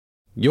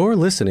You're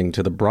listening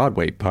to the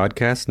Broadway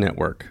Podcast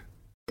Network.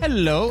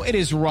 Hello, it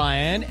is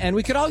Ryan, and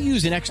we could all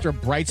use an extra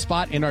bright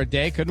spot in our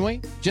day, couldn't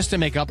we? Just to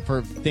make up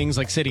for things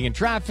like sitting in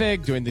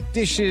traffic, doing the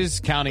dishes,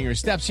 counting your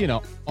steps, you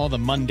know, all the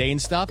mundane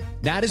stuff.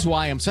 That is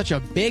why I'm such a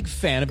big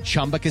fan of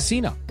Chumba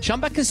Casino.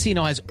 Chumba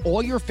Casino has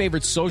all your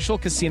favorite social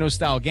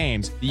casino-style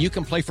games that you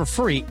can play for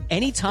free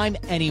anytime,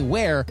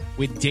 anywhere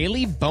with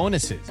daily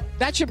bonuses.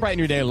 That should brighten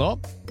your day a little.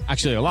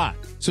 Actually, a lot.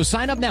 So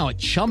sign up now at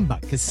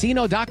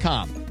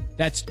ChumbaCasino.com.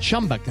 That's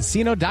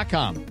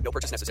ChumbaCasino.com. No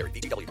purchase necessary.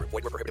 VGW Group.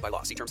 Void where prohibited by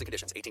law. See terms and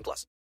conditions.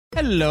 18+.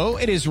 Hello,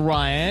 it is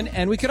Ryan,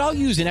 and we could all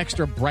use an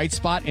extra bright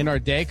spot in our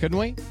day, couldn't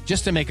we?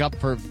 Just to make up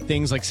for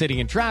things like sitting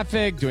in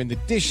traffic, doing the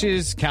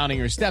dishes, counting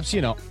your steps,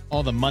 you know,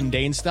 all the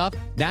mundane stuff.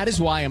 That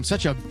is why I'm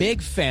such a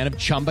big fan of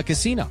Chumba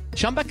Casino.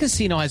 Chumba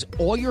Casino has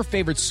all your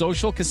favorite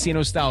social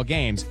casino-style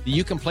games that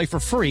you can play for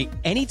free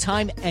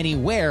anytime,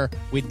 anywhere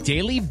with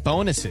daily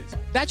bonuses.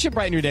 That should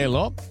brighten your day a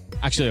little.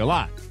 Actually, a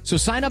lot. So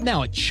sign up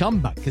now at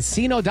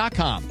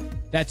ChumbaCasino.com.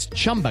 That's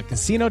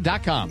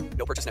ChumbaCasino.com.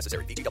 No purchase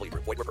necessary. VGW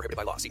Group. Void where prohibited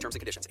by law. See terms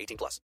and conditions.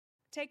 18+.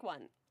 Take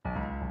one.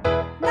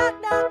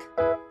 Knock, knock.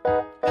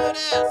 Who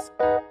dis?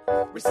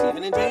 We're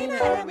Stephen and Dana,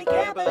 and we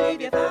can't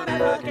believe you found our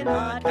fucking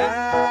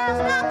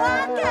podcast.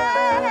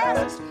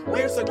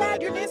 We're so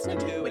glad you're listening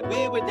to it.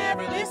 We would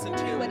never listen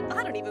to it.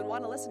 I don't even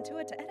want to listen to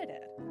it to edit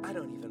it. I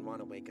don't even want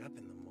to wake up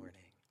in the morning.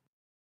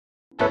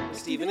 We're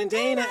Stephen and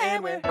Dana,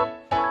 and we're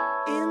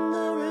in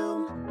the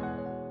room.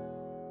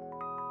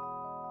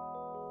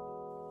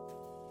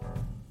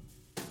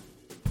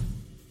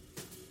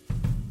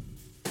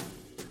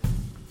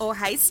 Oh,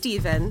 hi,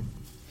 Stephen.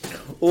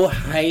 Oh,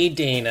 hi,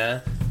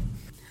 Dana.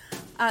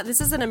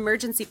 This is an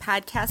emergency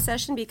podcast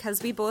session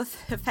because we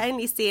both have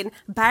finally seen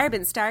Barb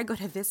and Star go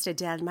to Vista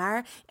Del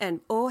Mar.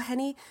 And oh,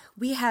 honey,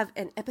 we have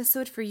an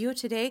episode for you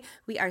today.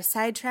 We are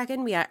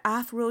sidetracking. We are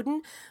off-roading.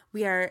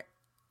 We are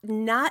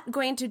not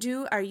going to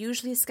do our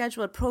usually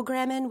scheduled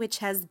programming, which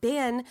has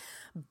been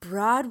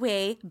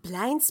Broadway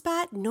Blind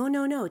Spot.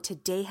 No.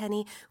 Today,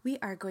 honey, we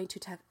are going to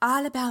talk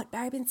all about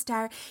Barb and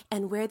Star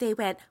and where they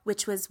went,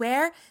 which was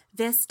where?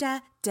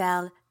 Vista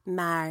Del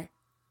Mar.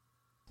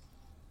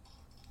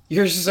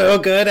 You're so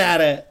good at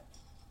it.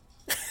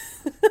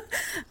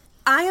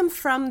 I am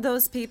from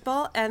those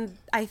people, and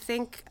I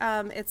think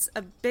it's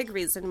a big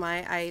reason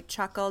why I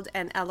chuckled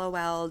and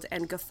LOL'd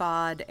and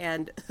guffawed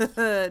and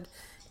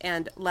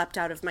and leapt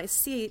out of my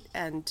seat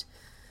and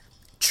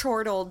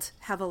chortled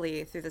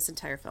heavily through this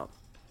entire film.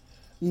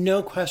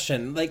 No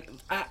question. Like,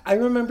 I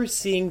remember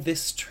seeing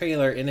this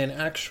trailer in an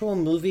actual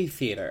movie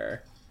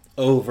theater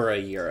over a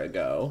year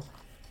ago,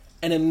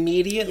 and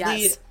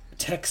immediately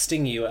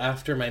texting you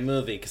after my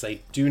movie, because I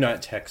do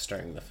not text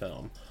during the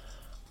film.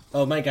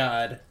 Oh my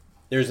God,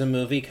 there's a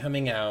movie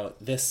coming out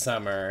this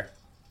summer.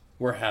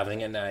 We're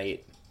having a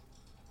night.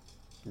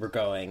 We're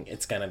going.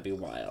 It's going to be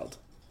wild.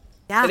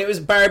 Yeah. And it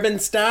was Barb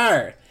and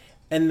Star.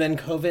 And then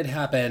COVID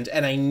happened,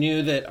 and I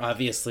knew that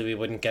obviously we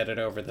wouldn't get it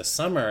over the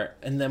summer.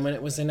 And then when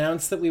it was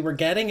announced that we were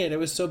getting it, it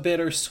was so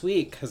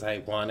bittersweet because I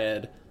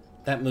wanted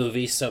that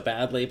movie so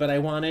badly, but I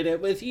wanted it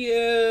with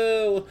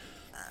you.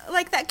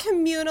 Like that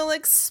communal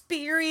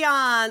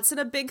experience in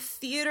a big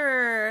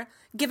theater,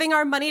 giving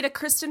our money to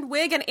Kristen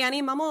Wiig and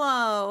Annie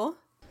Mumolo.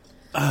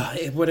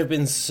 It would have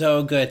been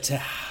so good to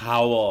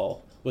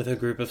howl with a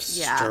group of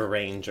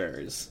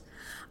strangers.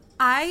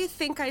 I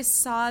think I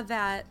saw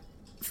that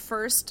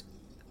first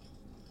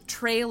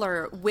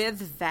trailer with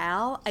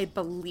Val, I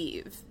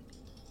believe,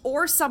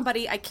 or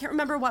somebody. I can't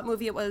remember what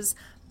movie it was,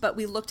 but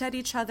we looked at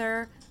each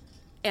other,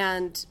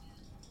 and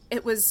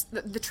it was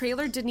the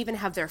trailer didn't even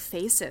have their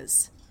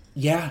faces.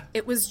 Yeah,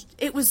 it was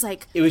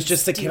like it was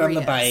just the kid on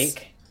the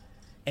bike,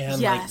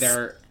 and yes.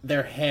 like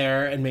their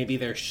hair and maybe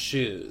their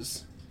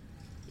shoes.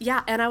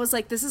 Yeah, and I was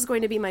like, this is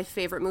going to be my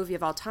favorite movie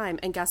of all time.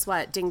 And guess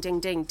what? Ding, ding,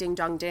 ding, ding,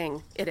 dong,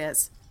 ding. It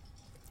is.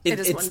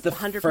 It's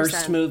 100%. The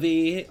first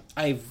movie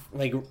I've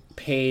like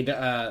paid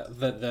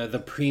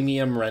the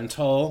premium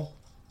rental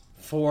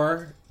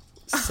for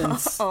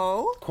since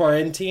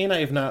quarantine. I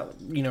have not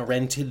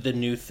rented the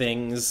new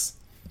things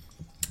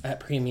at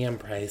premium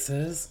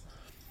prices.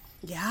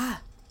 Yeah,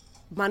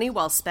 money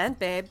well spent,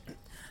 babe.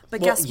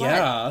 But guess what?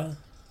 Yeah,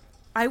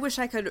 I wish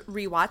I could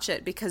rewatch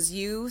it because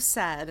you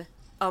said,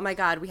 "Oh my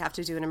God, we have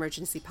to do an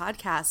emergency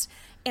podcast."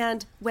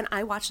 And when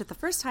I watched it the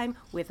first time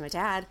with my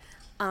dad,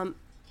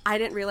 I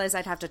didn't realize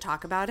I'd have to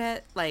talk about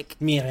it, like,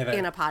 me either,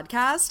 in a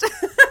podcast.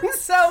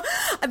 So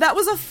that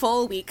was a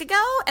full week ago,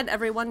 and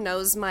everyone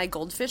knows my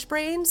goldfish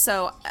brain.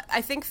 So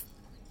I think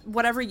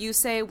whatever you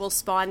say will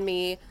spawn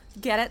me.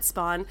 Get it,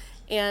 spawn.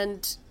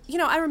 And,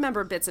 I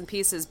remember bits and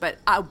pieces, but,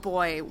 oh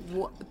boy,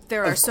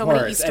 there are so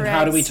many Easter eggs. And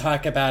how do we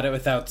talk about it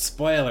without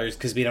spoilers?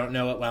 Because we don't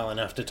know it well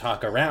enough to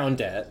talk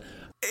around it.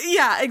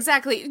 Yeah,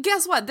 exactly.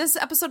 Guess what? This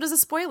episode is a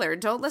spoiler.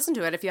 Don't listen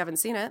to it if you haven't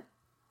seen it.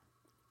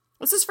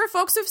 This is for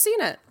folks who've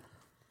seen it.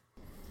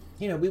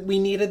 We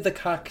needed the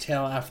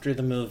cocktail after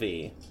the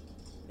movie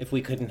if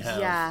we couldn't have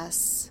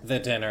the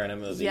dinner and a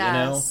movie,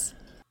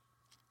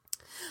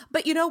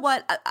 But you know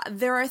what?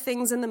 There are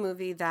things in the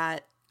movie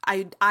that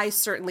I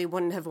certainly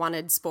wouldn't have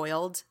wanted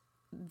spoiled.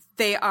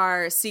 they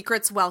are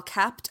secrets well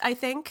kept, I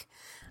think.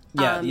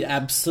 Yeah, you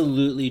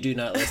absolutely do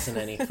not listen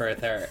any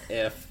further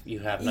if you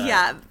have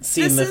not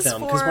seen the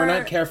film, because we're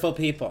not careful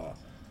people.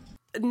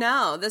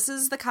 No, this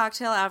is the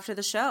cocktail after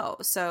the show,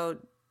 so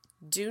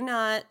do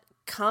not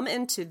come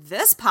into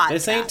this podcast.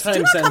 This ain't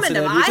time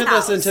sensitive. You could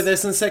listen to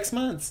this in 6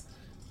 months.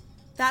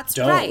 That's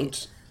Don't,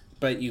 right.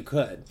 But you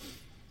could.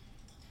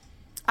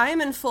 I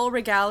am in full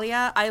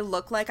regalia. I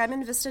look like I'm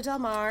in Vista Del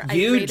Mar. I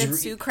raided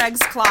Sue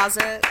Craig's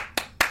closet.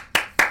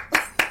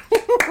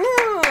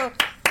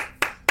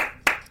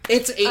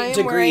 It's 8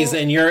 degrees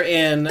and you're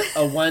in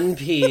a one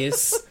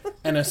piece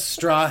and a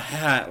straw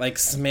hat like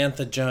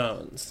Samantha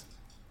Jones.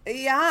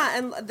 Yeah,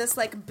 and this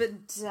like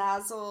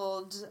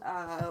bedazzled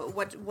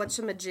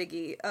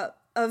whatchamajiggy,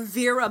 a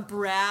Vera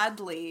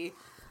Bradley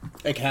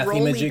a Kathy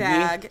rolly Majiggy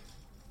bag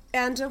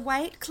and a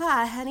White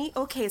Claw, honey.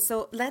 Okay,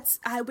 so let's.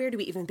 Where do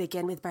we even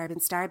begin with Barb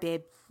and Star,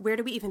 babe? Where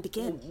do we even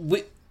begin?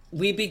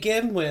 We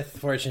begin with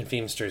Fortune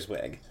Feimster's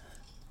wig.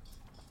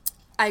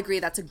 I agree.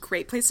 That's a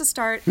great place to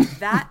start.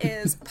 That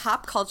is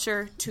pop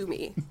culture to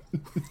me.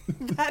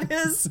 That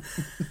is.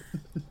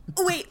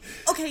 Wait.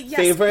 Okay. Yes.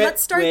 Favorite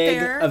let's start wig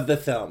there. of the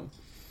film.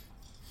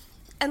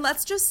 And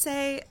let's just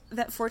say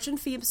that Fortune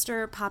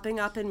Feimster popping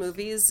up in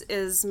movies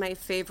is my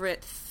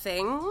favorite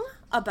thing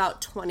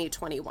about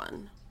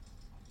 2021.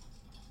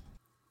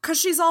 Because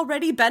she's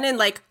already been in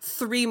like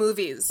 3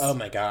 movies. Oh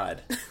my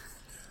god.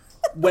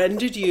 When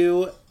did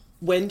you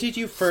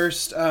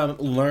first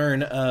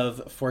learn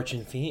of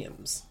Fortune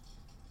Feems?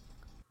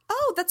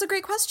 Oh, that's a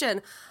great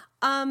question.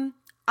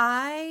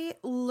 I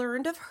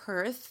learned of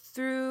her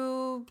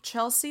through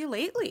Chelsea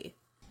Lately.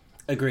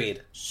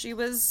 Agreed. She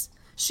was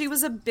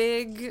a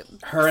big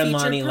her and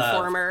Lonnie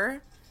performer.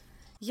 Love.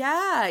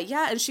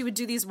 Yeah, and she would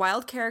do these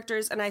wild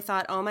characters, and I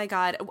thought, oh my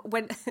god,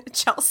 when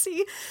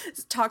Chelsea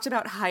talked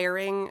about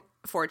hiring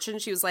Fortune,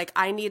 she was like,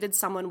 I needed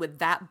someone with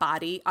that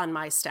body on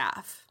my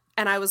staff.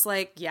 And I was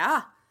like,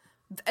 yeah,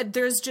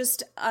 there's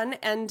just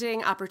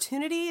unending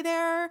opportunity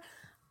there.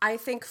 I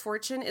think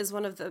Fortune is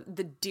one of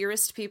the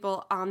dearest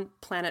people on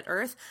planet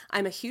Earth.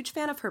 I'm a huge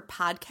fan of her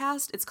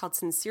podcast. It's called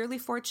Sincerely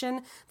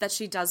Fortune, that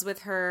she does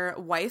with her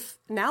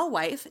now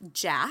wife,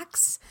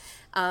 Jax,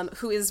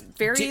 who is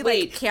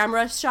very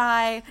camera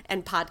shy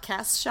and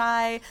podcast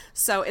shy.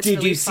 So it's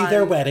Did you see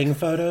their wedding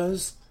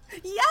photos?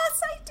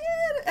 Yes, I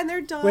did. And their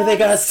dogs. Where they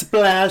got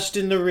splashed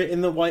in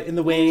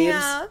the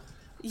waves.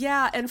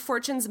 Yeah, and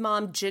Fortune's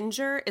mom,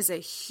 Ginger, is a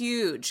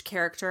huge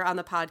character on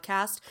the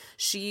podcast.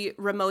 She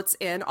remotes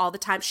in all the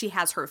time. She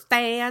has her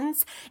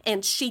fans,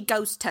 and she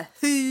goes to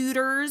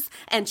Hooters,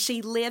 and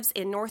she lives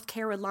in North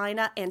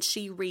Carolina, and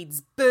she reads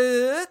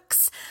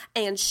books,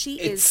 and she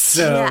is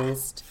so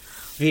just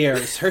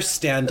fierce. Her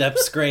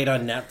stand-up's great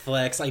on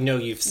Netflix. I know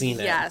you've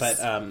seen it, but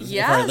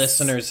if our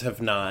listeners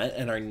have not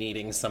and are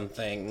needing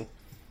something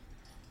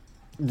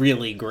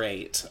really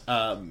great,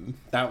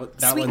 that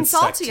Sweet and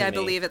Salty, I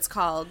believe it's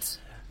called.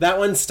 That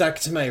one stuck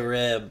to my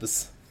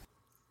ribs.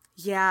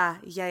 Yeah.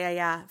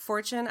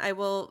 Fortune, I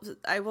will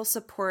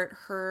support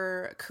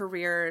her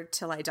career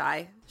till I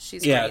die.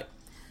 She's great.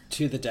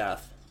 To the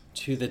death.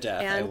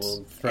 I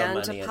will throw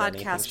money at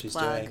anything she's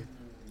doing.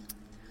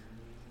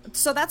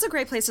 So that's a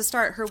great place to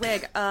start, her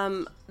wig.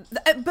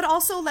 But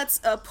also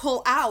let's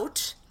pull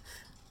out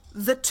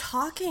The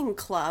Talking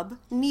Club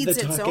needs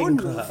its own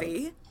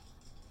movie.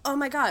 Oh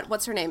my god,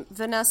 what's her name?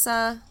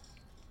 Vanessa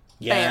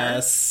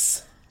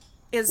Yes. Bayer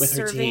is with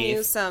her serving teeth.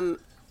 You some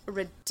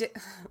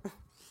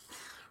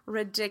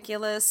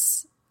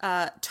ridiculous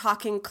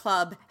Talking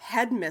Club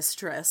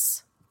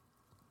headmistress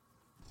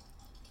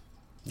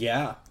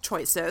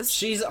choices.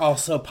 She's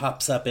also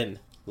pops up in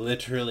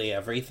literally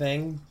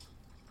everything.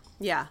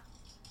 Yeah.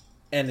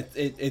 And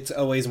it's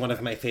always one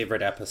of my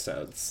favorite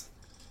episodes.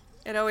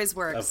 It always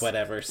works. Of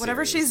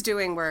whatever she's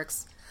doing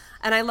works.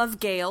 And I love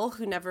Gail,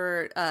 who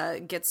never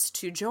gets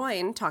to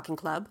join Talking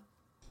Club.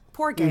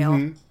 Poor Gail.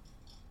 Mm-hmm.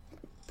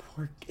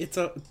 It's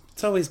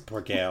always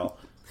poor Gail.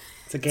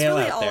 It's a Gail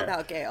it's really out there. All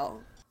about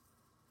Gail.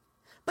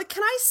 But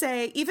can I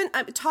say, even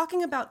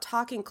talking about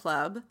Talking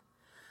Club,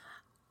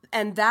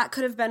 and that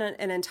could have been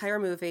an entire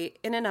movie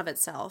in and of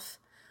itself,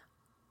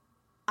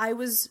 I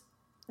was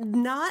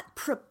not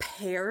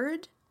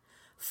prepared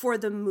for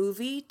the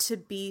movie to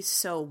be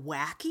so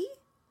wacky.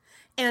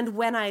 And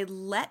when I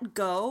let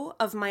go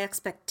of my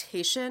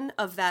expectation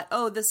of that,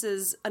 this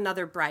is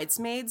another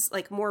Bridesmaids,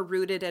 like more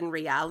rooted in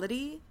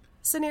reality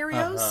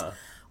scenarios,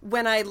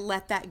 when I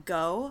let that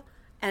go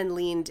and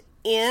leaned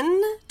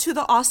in to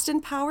the Austin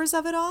Powers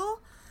of it all,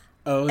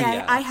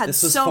 I had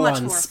this was so full much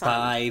on more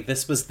Spy. fun.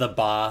 This was The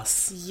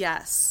Boss.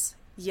 Yes.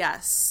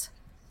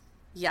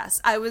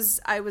 I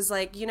was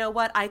like, you know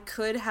what? I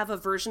could have a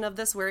version of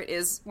this where it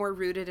is more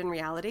rooted in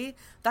reality.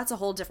 That's a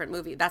whole different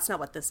movie. That's not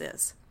what this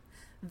is.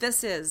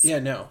 This is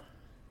The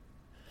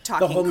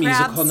Talking whole crabs.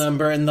 musical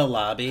number in the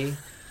lobby.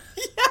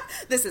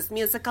 This is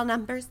musical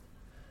numbers.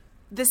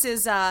 This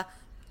is a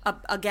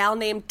gal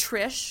named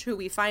Trish, who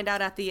we find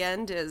out at the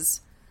end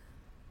is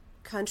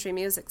country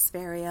music's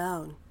very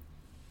own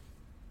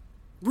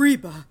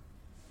Reba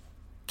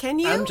Can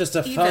you? I'm just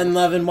a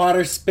fun-loving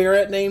water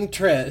spirit named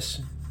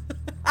Trish.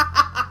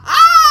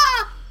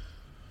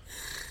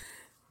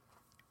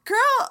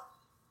 Girl,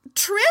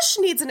 Trish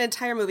needs an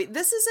entire movie.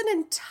 This is an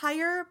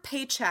entire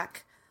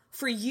paycheck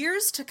for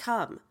years to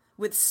come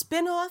with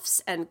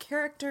spin-offs and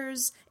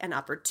characters and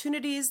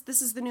opportunities.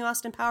 This is the new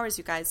Austin Powers,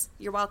 you guys.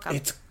 You're welcome.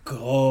 It's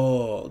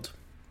gold.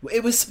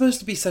 It was supposed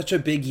to be such a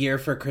big year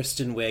for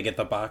Kristen Wiig at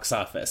the box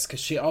office because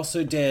she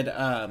also did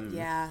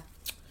yeah.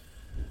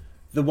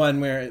 The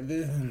one where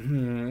the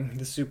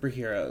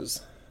superheroes.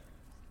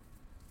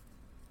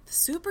 The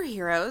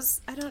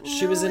superheroes? I don't know.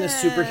 She was in a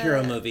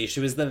superhero movie.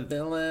 She was the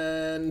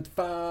villain.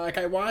 Fuck,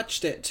 I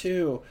watched it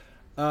too.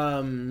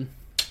 Oh,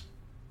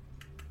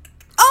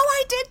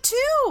 I did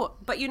too!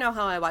 But you know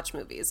how I watch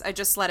movies. I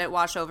just let it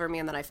wash over me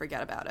and then I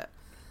forget about it.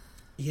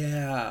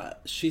 Yeah,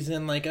 she's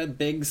in like a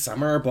big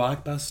summer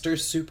blockbuster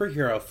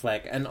superhero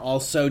flick and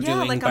also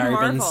doing like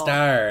Barb and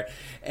Star.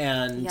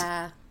 And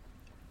yeah.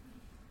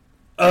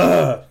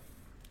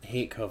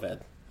 Hate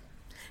COVID.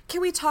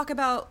 Can we talk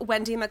about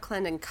Wendy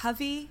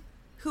McClendon-Covey,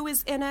 who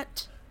is in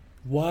it?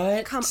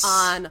 What? Come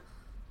on.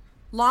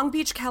 Long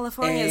Beach,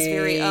 California's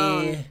very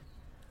own.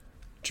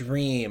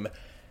 Dream.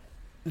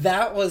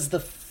 That was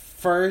the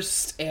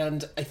first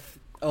and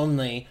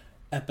only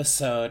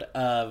episode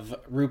of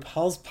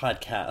RuPaul's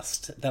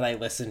podcast that I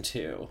listened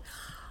to.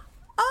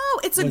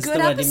 Oh, it's a good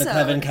Wendy episode.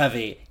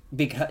 McClendon-Covey.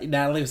 Because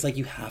Natalie was like,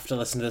 you have to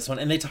listen to this one.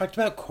 And they talked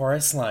about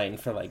Chorus Line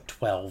for like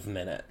 12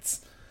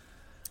 minutes.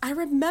 I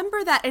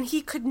remember that, and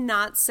he could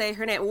not say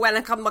her name.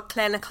 Wendy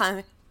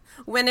McClendon-Covey.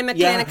 Wendy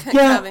Yeah.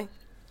 McClendon-Covey.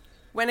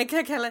 Wendy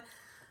McClendon.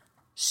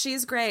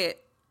 She's great.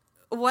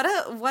 What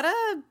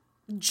a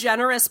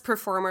generous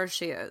performer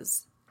she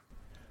is.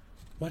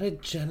 What a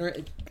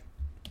generous...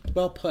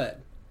 Well put.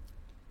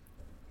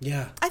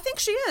 Yeah. I think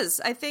she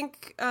is. I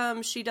think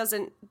she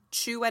doesn't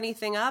chew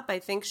anything up. I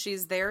think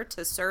she's there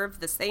to serve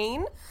the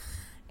sane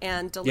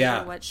and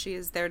deliver what she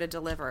is there to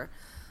deliver.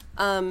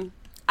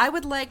 I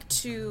would like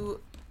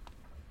to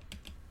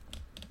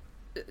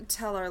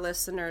tell our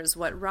listeners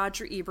what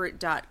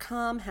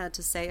RogerEbert.com had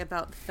to say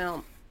about the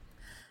film.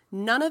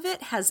 None of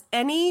it has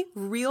any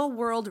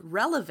real-world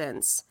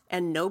relevance,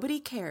 and nobody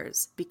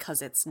cares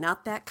because it's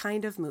not that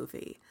kind of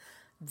movie.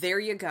 There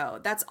you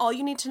go. That's all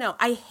you need to know.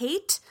 I've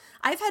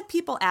had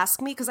people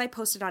ask me, because I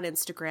posted on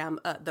Instagram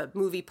the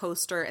movie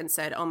poster and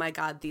said, oh my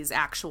God, these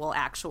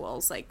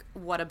actuals, like,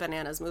 what a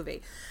bananas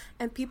movie.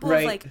 And people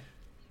have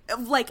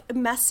like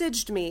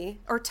messaged me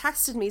or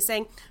texted me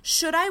saying,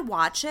 should I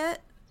watch it?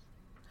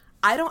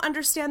 I don't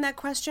understand that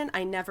question.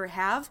 I never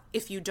have.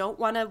 If you don't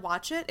want to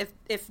watch it,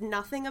 if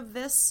nothing of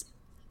this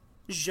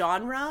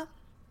genre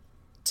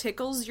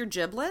tickles your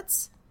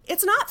giblets,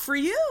 it's not for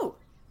you.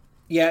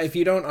 Yeah, if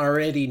you don't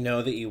already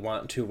know that you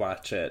want to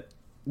watch it,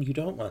 you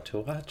don't want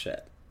to watch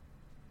it.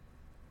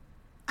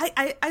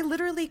 I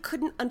literally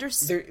couldn't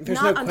There's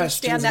not no understand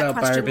questions that about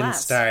question Barb and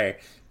less. Star.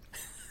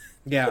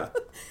 Yeah.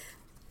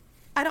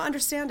 I don't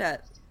understand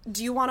it.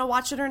 Do you want to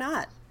watch it or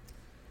not?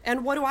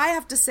 And what do I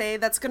have to say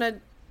that's going to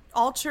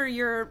alter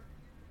your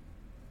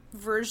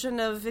version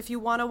of if you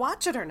want to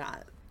watch it or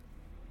not?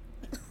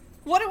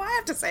 What do I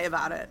have to say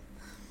about it?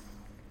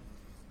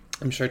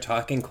 I'm sure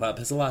Talking Club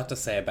has a lot to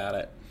say about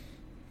it.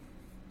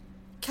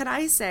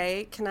 I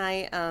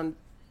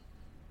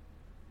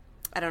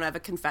don't know, have a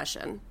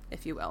confession,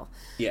 if you will.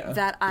 Yeah.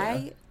 That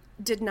I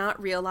did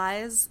not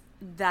realize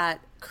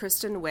that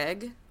Kristen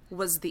Wiig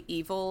was the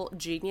evil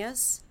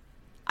genius.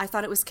 I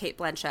thought it was Cate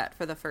Blanchett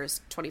for the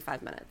first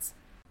 25 minutes.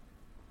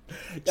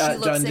 She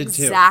looks John did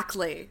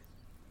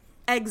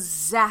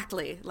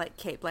exactly like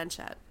Cate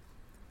Blanchett.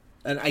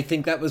 And I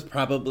think that was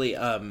probably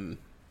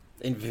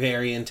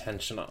very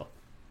intentional.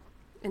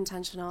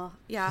 Intentional.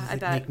 Yeah, I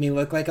bet. Make me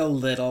look like a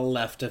little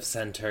left of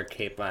center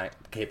Cate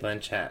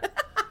Blanchett.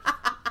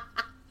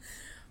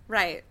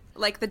 Right.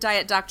 Like the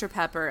Diet Dr.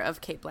 Pepper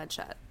of Cate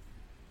Blanchett.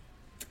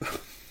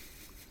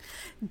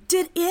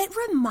 Did it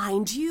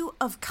remind you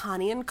of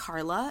Connie and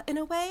Carla in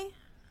a way?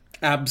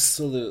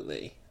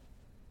 Absolutely.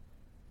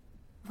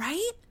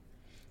 Right?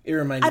 It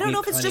reminded me I don't know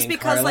of if it's Connie just and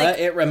because, Carla. like...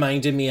 It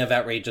reminded me of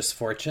Outrageous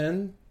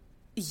Fortune.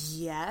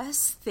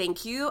 Yes,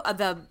 thank you.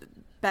 The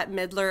Bette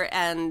Midler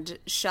and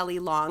Shelley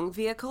Long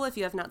vehicle, if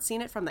you have not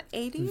seen it, from the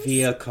 80s.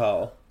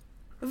 Vehicle.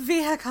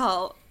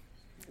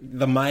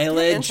 The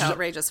mileage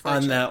Outrageous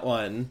Fortune. on that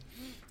one.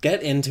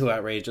 Get into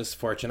Outrageous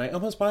Fortune. I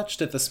almost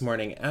watched it this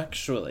morning,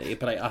 actually,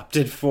 but I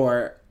opted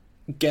for...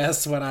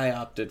 Guess what I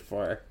opted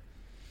for?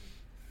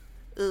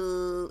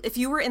 If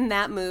you were in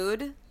that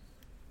mood,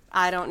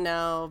 I don't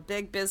know.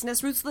 Big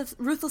Business,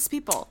 Ruthless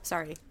People.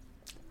 Sorry.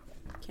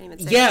 Can't even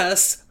say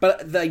Yes,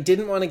 but I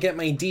didn't want to get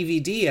my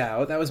DVD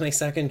out. That was my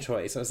second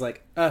choice. I was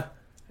like, I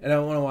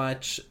don't want to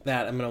watch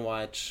that. I'm going to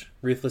watch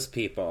Ruthless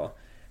People.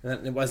 And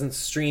then it wasn't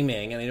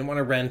streaming, and I didn't want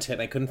to rent it.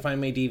 I couldn't find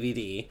my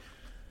DVD.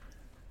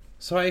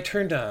 So I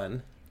turned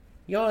on,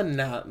 You're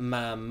Not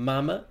My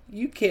Mama.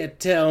 You can't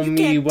tell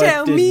me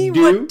what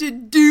to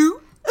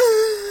do.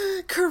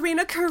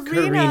 Karina.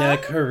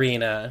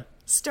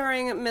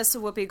 Starring Miss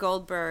Whoopi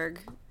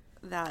Goldberg.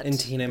 And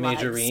Tina live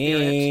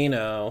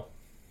Majorino.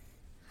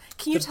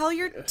 Can you tell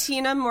your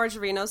Tina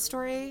Morgerino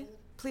story,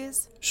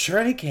 please? Sure,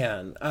 I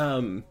can.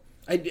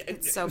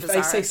 It's so if bizarre.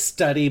 I say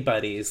study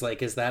buddies,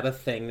 like, is that a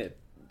thing that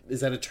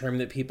is that a term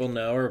that people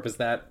know, or was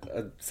that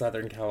a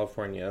Southern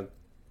California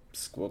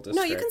school district?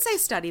 No, you can say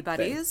study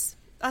buddies.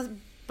 A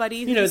buddy.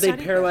 You know, they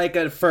studied pair with. like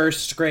a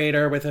first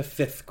grader with a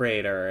fifth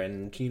grader,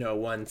 and you know,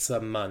 once a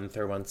month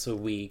or once a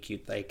week,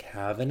 you'd like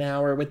have an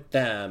hour with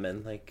them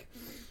and like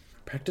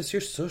practice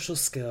your social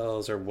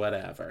skills or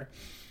whatever.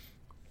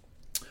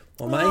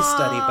 Well, my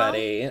study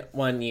buddy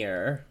one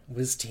year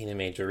was Tina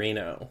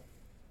Majorino.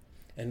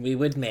 And we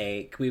would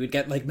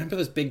get, like, remember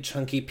those big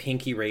chunky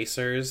pink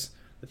erasers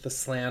with the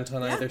slant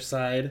on either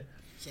side?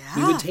 Yeah.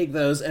 We would take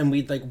those and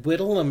we'd, like,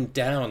 whittle them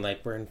down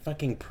like we're in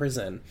fucking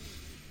prison.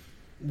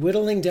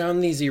 Whittling down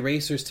these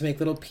erasers to make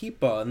little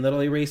people and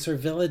little eraser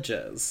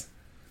villages.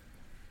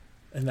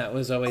 And that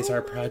was always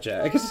our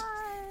project. God.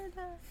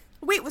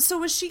 Wait, so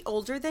was she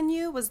older than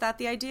you? Was that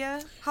the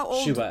idea? How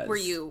old She was. were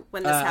you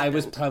when this happened? I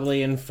was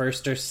probably in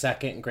first or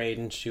second grade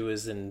and she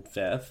was in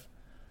fifth.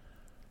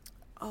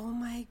 Oh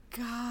my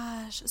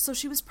gosh. So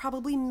she was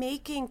probably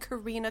making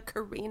Karina.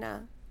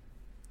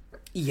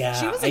 Yeah,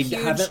 She was a I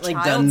huge haven't like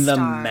child done the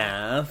star.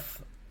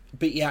 math.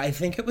 But yeah, I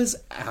think it was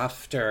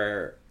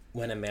after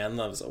When a Man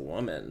Loves a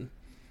Woman.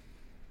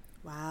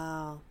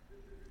 Wow.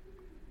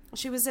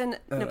 She was in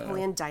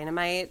Napoleon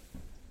Dynamite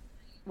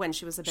when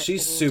she was a bit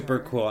She's older. super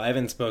cool. I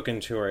haven't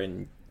spoken to her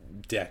in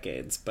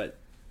decades, but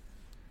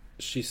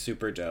she's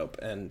super dope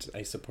and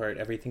I support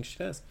everything she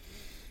does.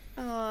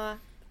 Oh,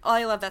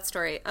 I love that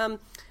story.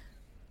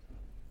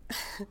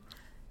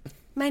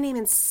 My name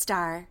is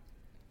Star.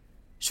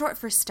 Short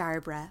for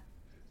Starbra.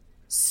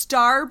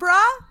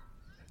 Starbra?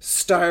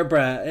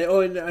 Starbra.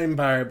 Oh, and I'm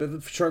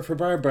Barb. Short for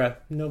Barbara.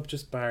 Nope,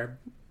 just Barb.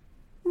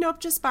 Nope,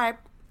 just Barb.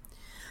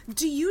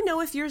 Do you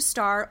know if you're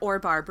Star or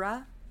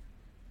Barbara?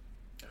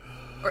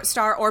 Or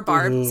Star or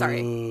Barb, sorry.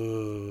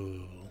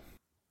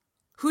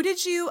 Who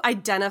did you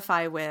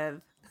identify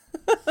with?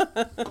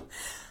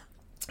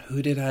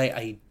 Who did I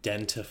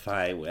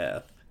identify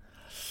with?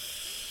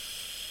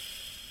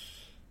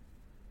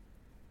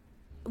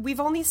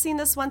 We've only seen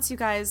this once, you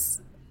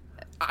guys.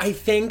 I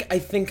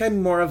think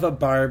I'm more of a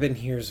Barb, and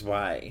here's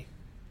why.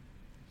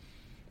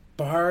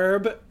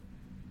 Barb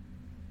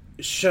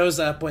shows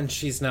up when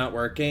she's not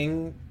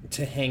working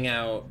to hang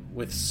out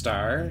with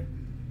Star.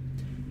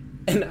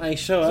 And I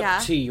show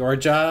up to your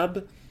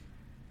job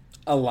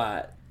a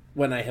lot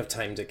when I have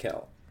time to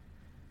kill.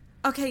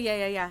 Okay,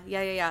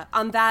 yeah.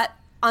 On that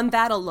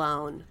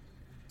alone.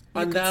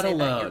 On that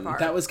alone,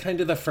 that was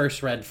kind of the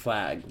first red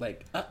flag.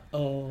 Like,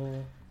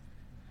 uh-oh.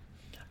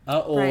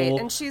 Right,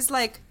 and she's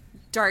like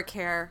dark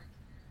hair.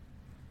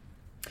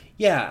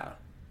 Yeah.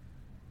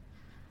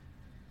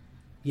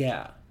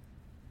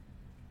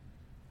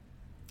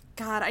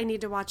 God, I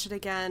need to watch it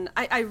again.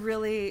 I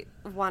really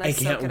want to I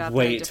soak it up can't in a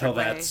wait till different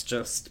way. that's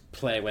just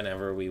play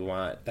whenever we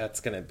want. That's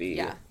going to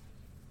be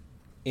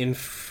in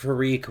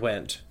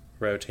frequent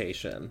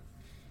rotation.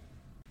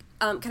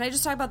 Can I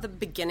just talk about the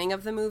beginning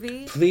of the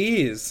movie?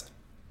 Please.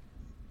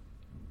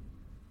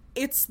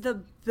 It's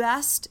the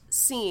best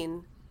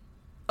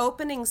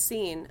opening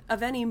scene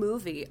of any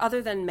movie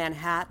other than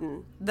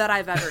Manhattan that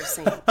I've ever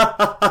seen.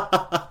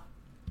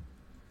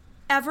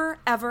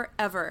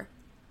 Ever.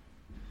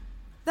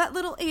 That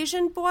little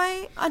Asian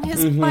boy on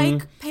his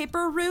bike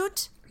paper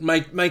route.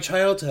 My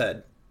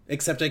childhood.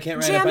 Except I can't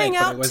ride jamming a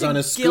bike, out but it was to on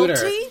a scooter.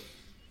 Guilty.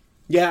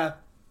 Yeah.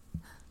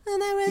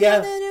 And there was Yeah.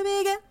 nothing to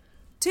be guilty.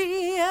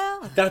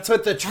 That's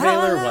what the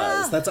trailer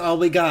was. That's all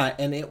we got.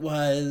 And it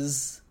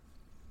was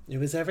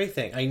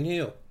everything. I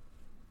knew.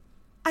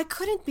 I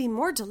couldn't be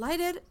more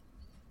delighted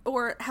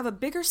or have a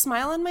bigger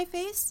smile on my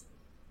face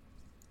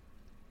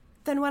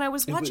than when I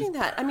was watching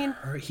that. I mean,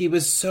 He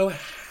was so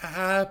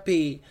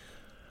happy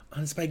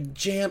on his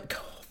bike,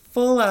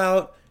 full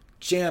out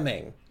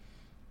jamming.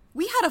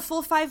 we had a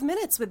full 5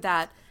 minutes with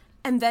that.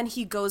 And then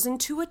he goes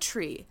into a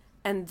tree.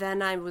 And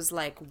then I was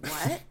like,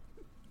 what?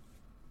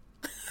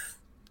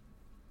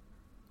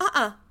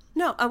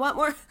 No, I want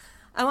more.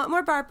 I want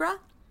more Barbara.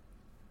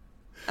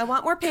 I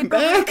want more paper.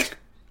 Back.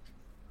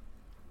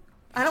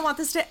 I don't want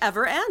this to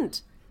ever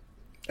end.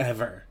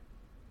 Ever.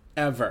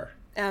 Ever.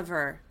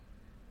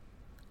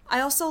 I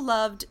also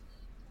loved,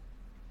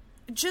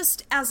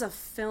 just as a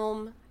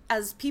film,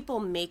 as people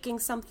making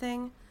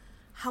something,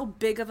 how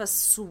big of a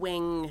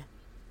swing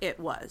it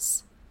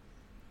was.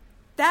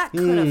 That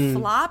could have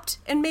flopped,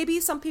 and maybe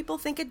some people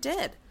think it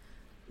did.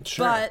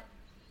 Sure. But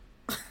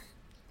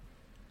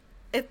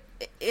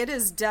it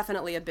is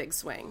definitely a big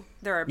swing.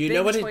 There are big You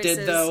know what choices.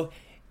 it did, though?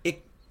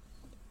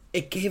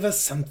 It gave us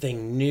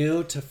something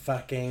new to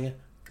fucking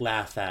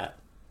laugh at.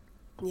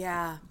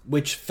 Yeah.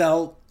 Which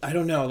felt, I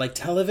don't know, like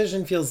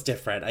television feels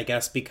different, I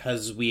guess,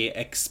 because we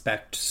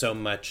expect so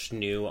much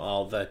new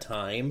all the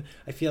time.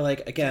 I feel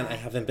like, again, I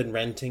haven't been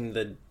renting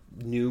the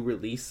new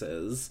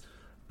releases,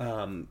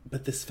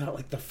 but this felt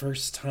like the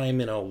first time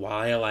in a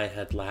while I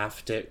had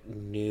laughed at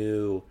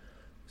new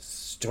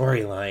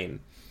storyline.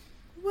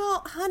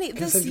 Well, honey,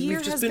 this year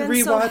we've just has been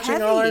been so rewatching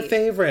heavy. all our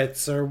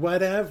favorites or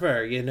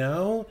whatever, you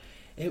know?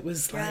 It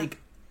was like,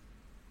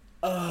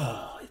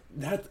 oh,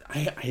 that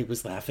I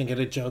was laughing at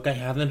a joke I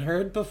haven't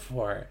heard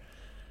before.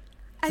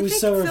 I think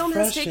so film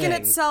has refreshing.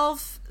 taken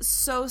itself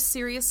so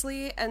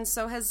seriously, and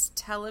so has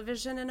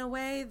television in a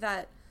way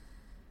that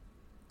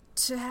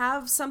to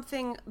have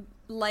something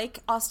like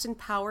Austin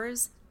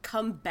Powers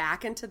come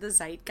back into the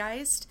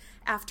zeitgeist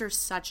after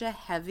such a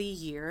heavy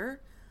year.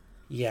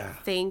 Yeah.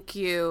 Thank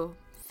you.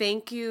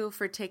 Thank you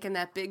for taking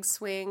that big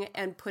swing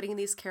and putting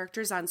these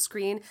characters on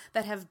screen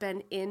that have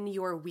been in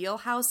your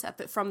wheelhouse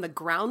from the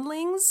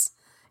Groundlings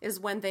is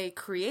when they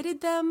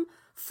created them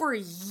for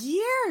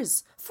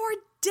years, for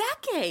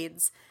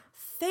decades.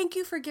 Thank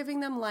you for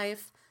giving them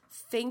life.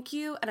 Thank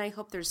you, and I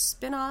hope there's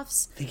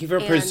spin-offs. Thank you for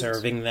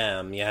preserving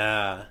them.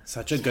 Yeah,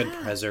 such a good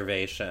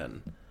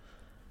preservation.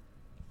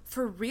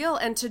 For real,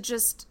 and to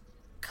just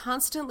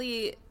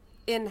constantly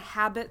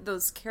inhabit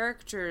those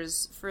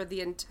characters for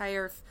the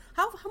entire...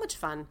 How much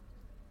fun.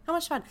 How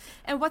much fun.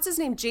 And what's his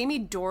name?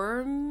 Jamie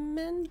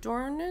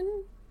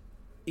Dornan?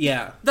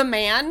 Yeah. The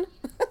man?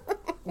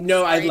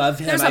 No, I love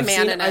him. There's a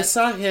man in it. I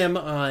saw him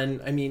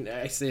on,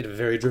 I said a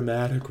very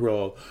dramatic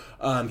role.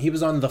 He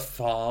was on The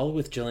Fall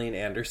with Gillian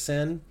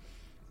Anderson.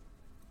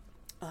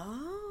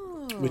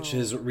 Oh. Which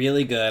is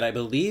really good. I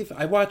believe,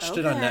 I watched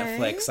it on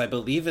Netflix. I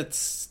believe it's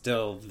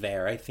still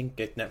there. I think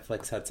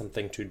Netflix had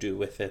something to do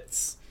with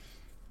its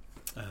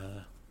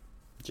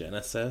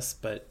genesis,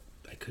 but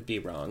I could be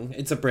wrong.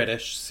 It's a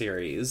British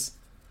series.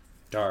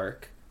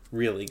 Dark.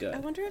 Really good. I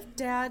wonder if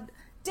Dad...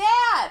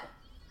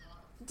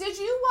 Did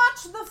you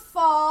watch The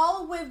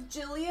Fall with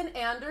Gillian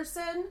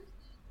Anderson?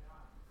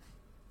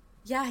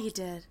 Yeah, he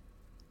did.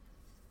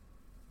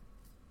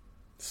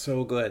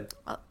 So good.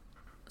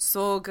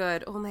 So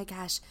good. Oh my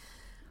gosh.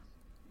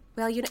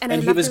 Well,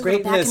 and he was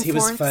great in this. He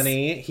was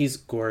funny. He's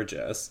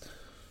gorgeous.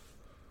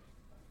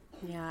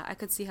 Yeah, I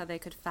could see how they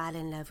could fall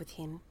in love with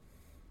him.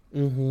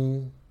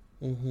 When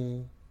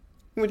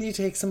he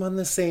takes him on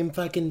the same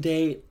fucking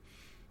date.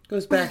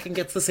 Goes back and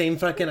gets the same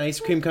fucking ice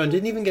cream cone.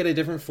 Didn't even get a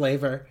different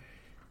flavor.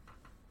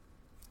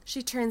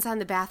 She turns on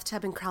the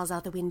bathtub and crawls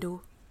out the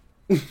window.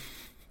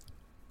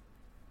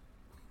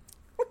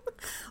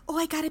 Oh,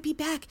 I gotta be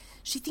back.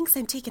 She thinks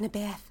I'm taking a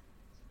bath.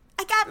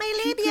 I got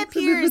my labia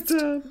pierced.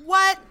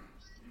 What?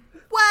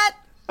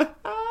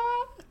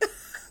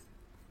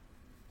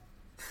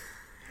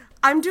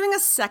 I'm doing a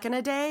second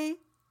a day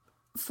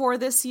for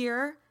this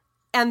year,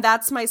 and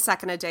that's my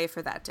second a day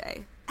for that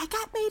day. I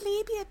got my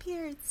labia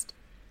pierced.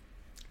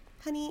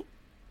 Honey.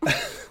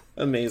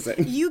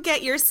 Amazing. You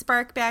get your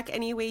spark back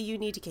any way you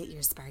need to get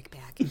your spark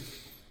back.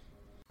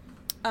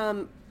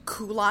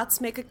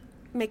 Culottes make a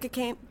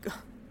came.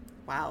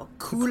 Wow,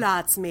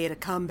 Culottes made a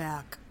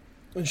comeback.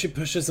 When she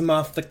pushes him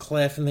off the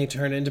cliff and they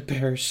turn into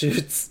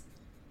parachutes.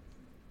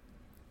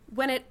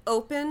 When it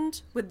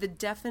opened with the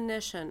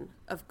definition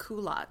of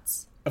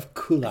culottes. Of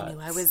culottes. I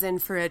knew I was in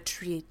for a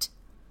treat.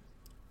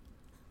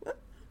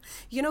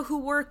 You know who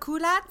wore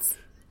culottes?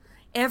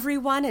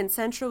 Everyone in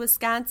central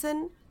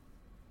Wisconsin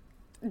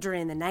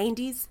during the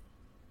 90s.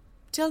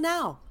 Till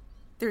now.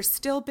 They're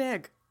still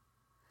big.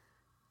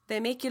 They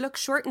make you look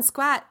short and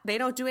squat. They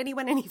don't do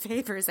anyone any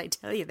favors, I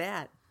tell you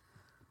that.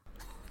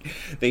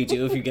 They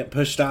do if you get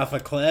pushed off a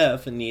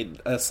cliff and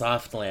need a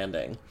soft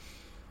landing.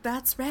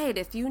 That's right.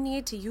 If you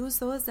need to use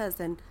those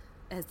as a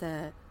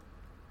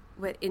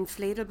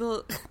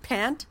inflatable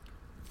pant.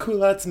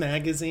 Culottes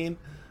magazine.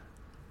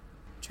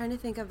 Trying to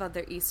think of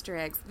other Easter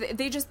eggs.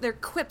 They're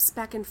quips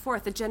back and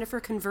forth. The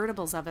Jennifer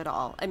Convertibles of it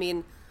all. I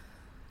mean,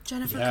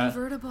 Jennifer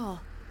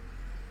Convertible.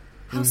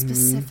 How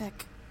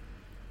specific.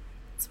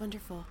 It's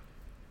wonderful.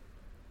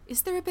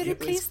 Is there a better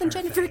place than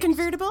Jennifer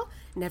Convertible?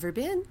 Never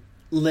been.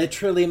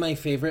 Literally my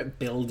favorite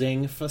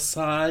building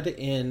facade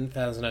in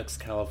Thousand Oaks,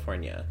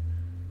 California.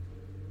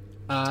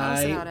 Tell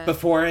us about it.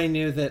 Before I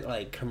knew that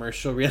like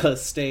commercial real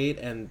estate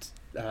and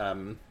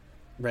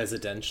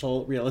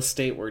residential real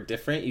estate were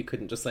different, you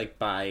couldn't just like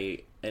buy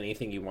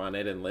anything you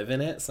wanted and live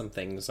in it. Some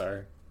things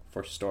are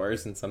for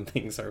stores and some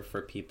things are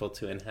for people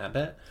to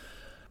inhabit.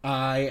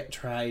 I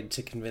tried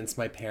to convince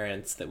my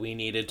parents that we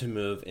needed to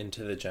move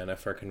into the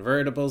Jennifer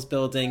Convertibles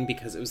building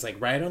because it was like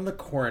right on the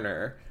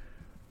corner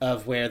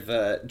of where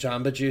the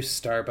Jamba Juice,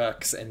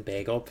 Starbucks, and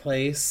Bagel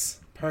Place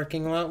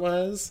parking lot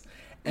was.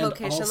 And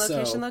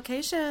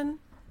Location.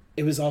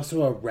 It was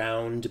also a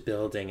round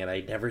building, and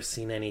I'd never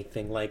seen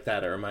anything like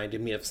that. It reminded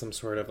me of some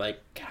sort of,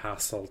 like,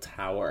 castle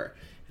tower.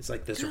 It's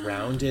like this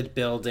rounded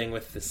building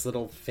with this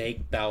little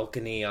fake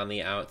balcony on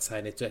the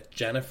outside. It's a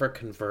Jennifer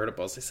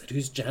Convertibles. I said,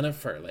 who's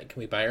Jennifer? Like, can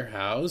we buy her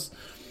house?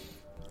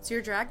 It's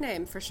your drag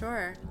name, for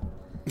sure.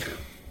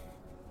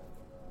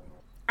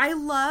 I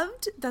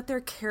loved that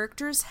their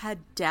characters had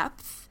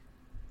depth.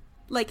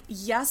 Like,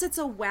 yes, it's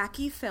a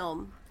wacky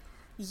film.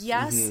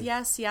 Yes,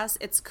 yes,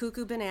 it's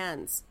cuckoo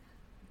bananas.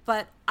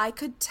 But I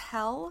could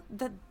tell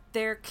that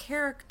their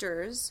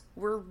characters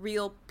were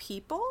real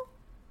people.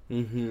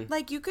 Mm-hmm.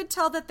 Like, you could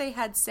tell that they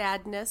had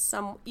sadness,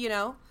 and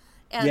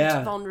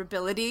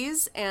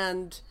vulnerabilities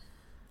and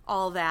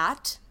all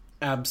that.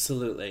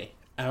 Absolutely.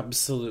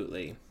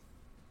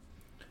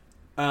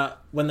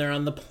 When they're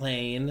on the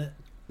plane,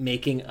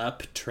 making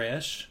up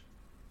Trish.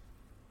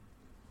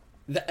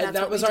 That's that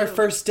what was we our do.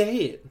 first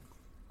date.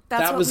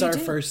 That's That what was we our do.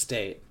 first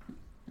date.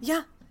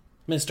 Yeah.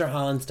 Mr.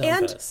 Holland's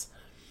Dumpus.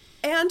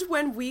 And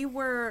when we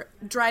were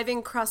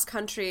driving cross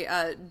country,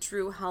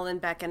 Drew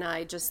Hollenbeck and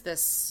I, just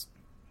this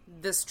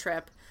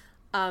trip,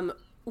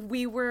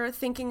 we were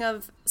thinking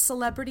of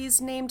celebrities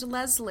named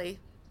Leslie.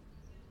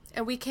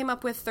 And we came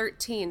up with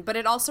 13. But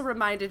it also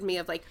reminded me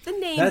of, like, the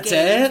name That's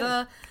game. it?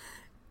 The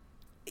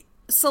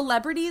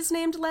celebrities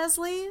named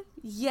Leslie?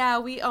 Yeah,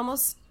 we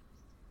almost...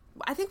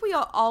 I think we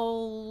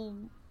all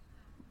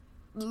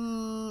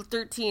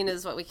 13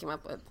 is what we came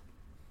up with.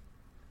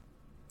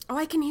 Oh,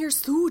 I can hear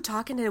Sue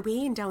talking to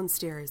Wayne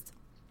downstairs.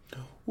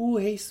 Ooh,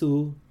 hey,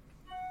 Sue.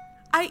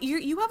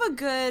 You have a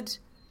good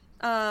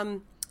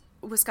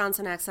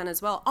Wisconsin accent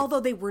as well. Although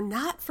they were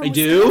not from I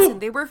do? Wisconsin.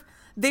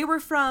 They were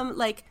from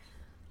like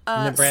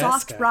Nebraska.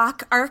 Soft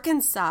Rock,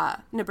 Arkansas,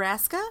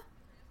 Nebraska.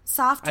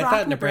 Soft I Rock,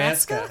 thought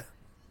Nebraska.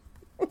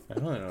 I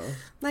don't know.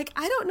 Like,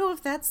 I don't know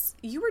if that's...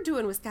 You were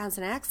doing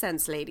Wisconsin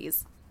accents,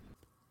 ladies.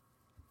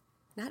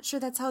 Not sure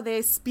that's how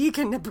they speak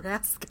in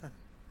Nebraska.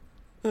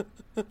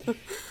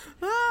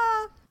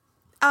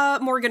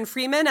 Morgan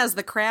Freeman as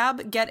the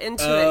crab. Get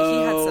into it.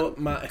 He had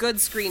some good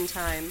screen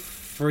time.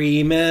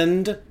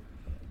 Freeman.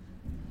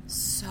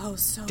 So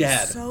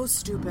Dead. so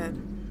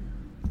stupid.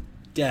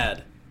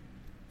 Dead.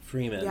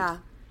 Freeman. Yeah.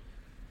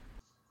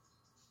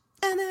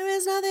 And there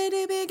is nothing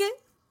to be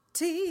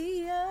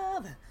guilty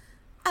of.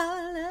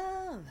 Our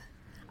love.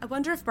 I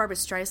wonder if Barbra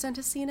Streisand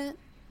has seen it.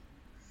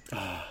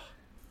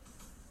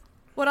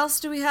 What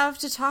else do we have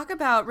to talk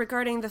about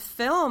regarding the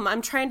film?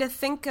 I'm trying to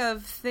think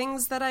of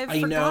things that I've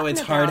forgotten I know, it's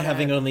hard about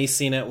having it. only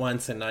seen it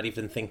once and not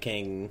even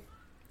thinking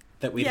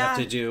that we'd have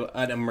to do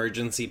an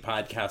emergency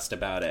podcast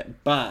about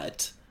it.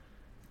 But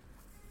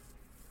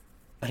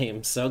I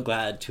am so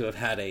glad to have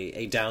had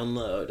a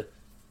download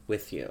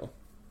with you.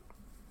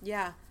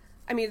 Yeah.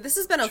 I mean, this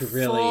has been a To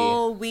really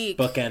full week,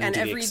 bookend and the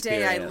every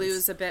day I experience.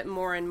 lose a bit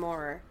more and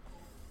more.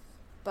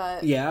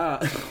 But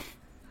Yeah.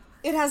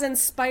 it has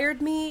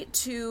inspired me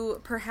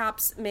to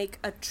perhaps make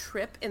a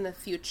trip in the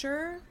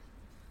future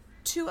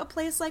to a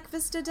place like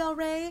Vista Del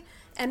Rey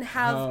and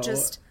have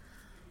just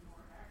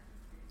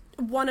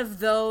one of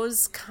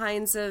those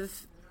kinds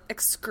of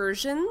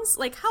excursions.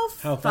 Like, how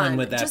fun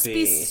would that just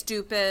be?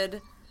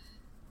 stupid.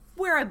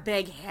 Wear a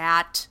big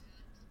hat.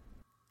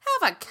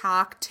 Have a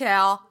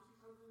cocktail.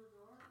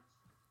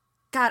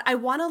 God, I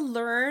want to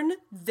learn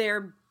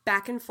their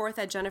back and forth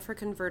at Jennifer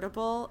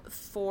Convertible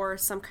for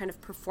some kind of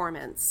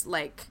performance,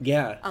 like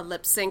a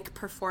lip sync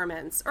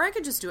performance, or I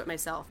could just do it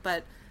myself.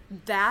 But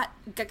that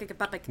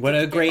What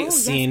a great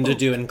scene to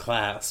do in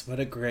class.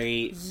 What a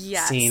great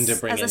scene to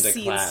bring as a into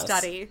scene class.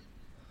 study.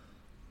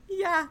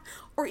 Yeah,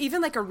 or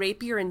even like a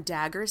rapier and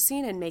dagger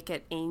scene and make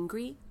it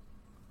angry.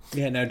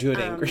 Yeah, now do it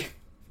angry.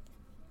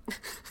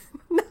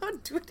 No,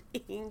 do it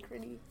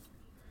angry.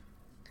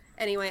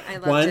 Anyway, I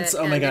loved Once, it.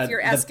 oh my And God, if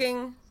you're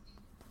asking...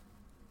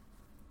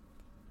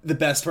 The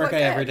best work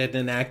What, I ever good? did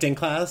in acting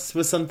class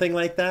was something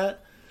like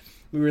that.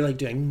 We were like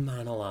doing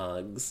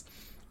monologues,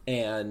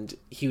 and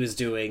he was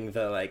doing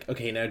the like,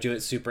 okay, now do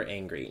it super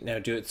angry, now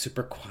do it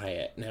super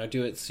quiet, now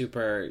do it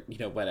super,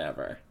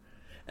 whatever.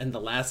 And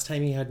the last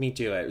time he had me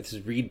do it, this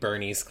was Reed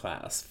Birney's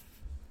class.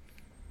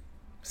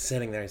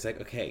 Sitting there, he's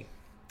like, okay.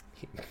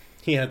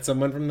 He had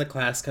someone from the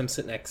class come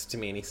sit next to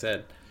me, and he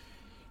said,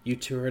 "You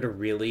two are at a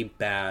really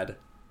bad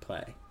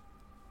play.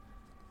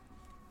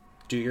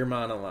 Do your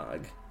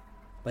monologue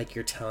like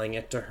you're telling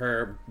it to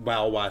her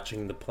while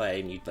watching the play,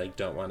 and you like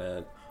don't want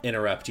to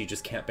interrupt. You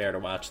just can't bear to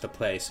watch the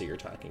play, so you're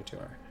talking to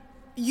her."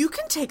 You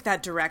can take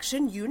that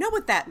direction. You know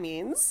what that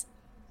means.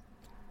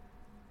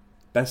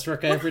 Best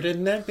work I ever did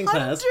in acting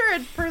class.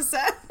 100%.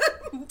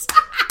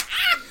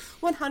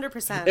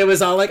 100%. It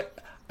was all like,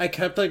 I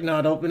kept like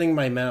not opening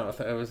my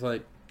mouth. I was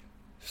like,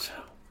 so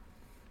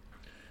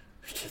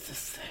we did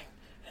this thing,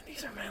 and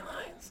these are my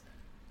lines,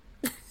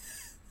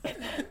 and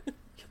then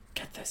you'll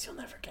get this, you'll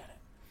never get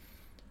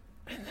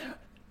it, and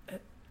then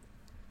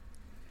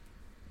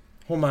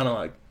whole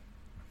monologue.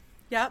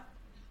 Yep.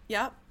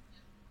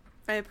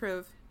 I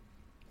approve.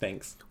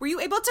 Thanks. Were you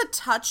able to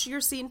touch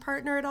your scene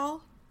partner at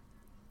all?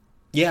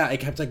 Yeah, I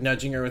kept like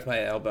nudging her with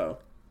my elbow.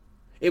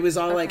 It was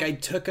all like, I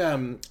took,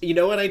 you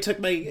know what I took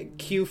my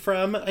cue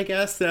from, I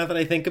guess, now that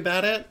I think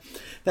about it?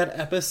 That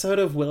episode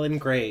of Will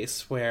and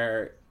Grace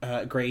where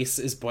Grace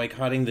is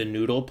boycotting the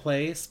noodle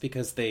place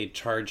because they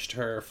charged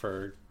her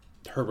for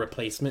her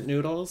replacement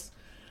noodles.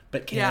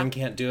 But Karen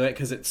can't do it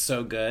because it's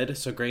so good.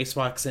 So Grace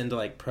walks in to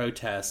like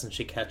protest, and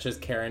she catches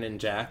Karen and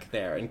Jack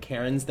there. And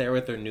Karen's there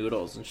with her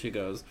noodles, and she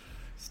goes,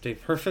 "Stay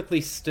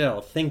perfectly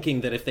still," thinking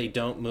that if they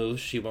don't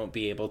move, she won't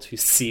be able to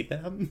see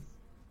them.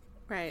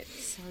 Right.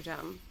 So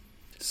dumb.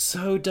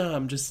 So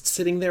dumb, just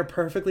sitting there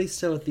perfectly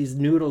still with these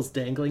noodles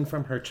dangling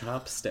from her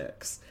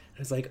chopsticks.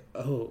 And it's like,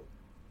 oh,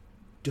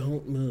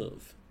 don't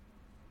move.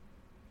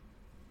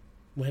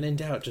 When in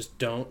doubt, just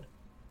don't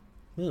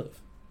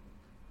move.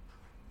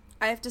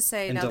 I have to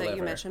say, And now that you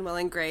deliver. mention Will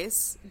and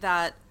Grace,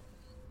 that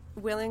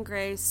Will and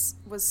Grace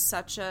was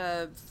such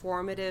a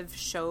formative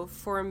show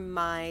for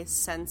my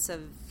sense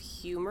of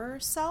humor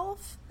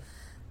self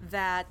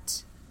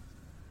that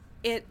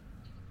it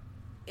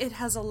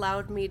has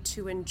allowed me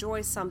to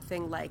enjoy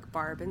something like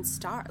Barb and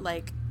Star.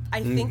 Like,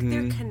 I think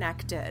they're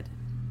connected.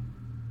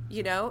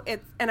 You know?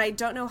 And I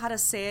don't know how to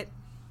say it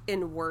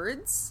in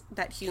words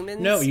that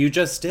humans... No, you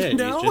just did.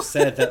 No? You just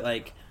said that,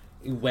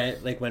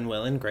 when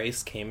Will and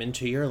Grace came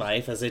into your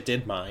life, as it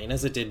did mine,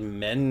 as it did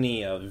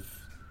many of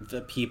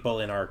the people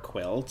in our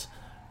quilt,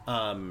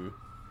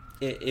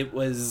 it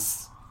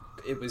was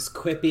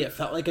quippy. It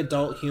felt like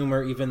adult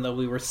humor, even though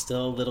we were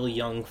still a little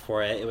young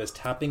for it. It was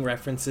tapping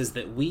references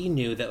that we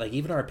knew that, like,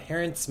 even our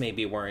parents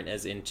maybe weren't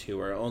as into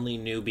or only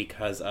knew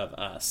because of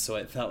us. So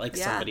it felt like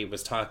somebody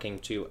was talking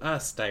to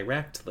us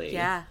directly.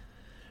 Yeah.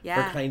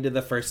 For kind of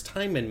the first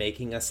time and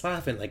making us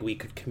laugh, and like we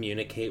could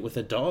communicate with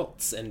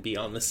adults and be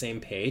on the same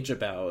page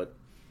about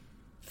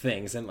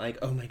things, and like,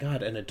 oh my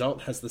god, an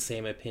adult has the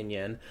same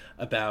opinion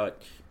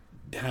about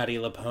Patti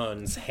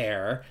LuPone's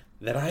hair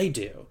that I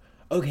do.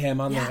 Okay,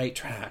 I'm on the right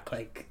track.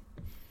 Like,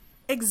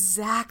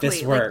 exactly.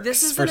 This works like,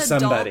 this is for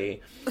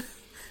somebody.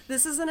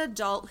 This is an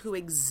adult who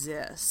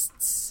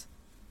exists.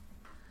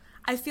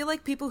 I feel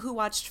like people who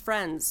watched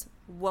Friends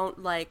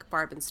won't like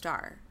Barb and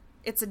Star.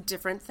 It's a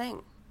different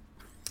thing.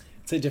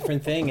 It's a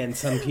different thing, and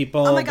some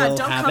people Oh my God, will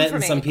don't have come it for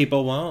and me. some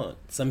people won't.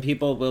 Some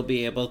people will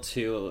be able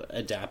to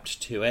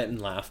adapt to it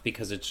and laugh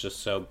because it's just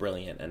so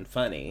brilliant and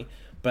funny,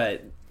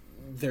 but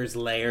there's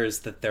layers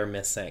that they're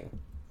missing.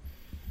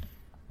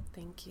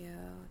 Thank you.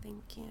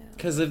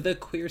 Because of the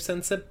queer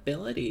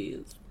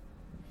sensibilities.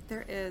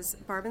 There is.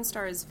 Barb and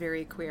Star is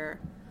very queer.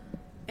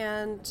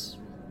 And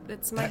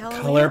it's my That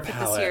Halloween color outfit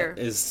this year. palette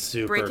is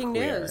super Breaking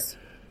queer. news.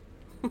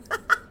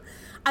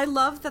 I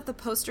love that the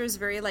poster is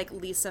very like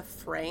Lisa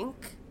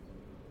Frank.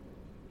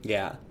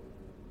 Yeah.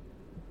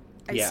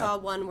 I saw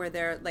one where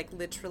they're like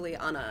literally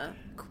on a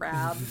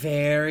crab.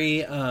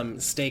 Very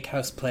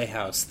Steakhouse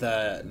Playhouse,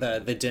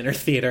 the dinner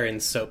theater in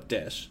Soap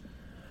Dish.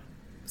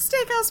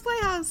 Steakhouse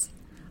Playhouse.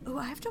 Oh,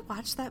 I have to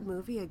watch that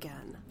movie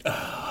again.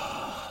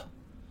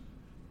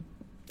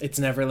 It's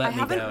never let I me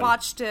haven't down.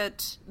 watched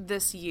it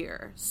this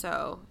year,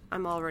 so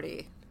I'm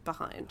already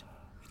behind.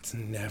 It's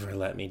never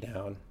let me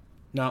down.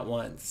 Not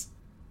once.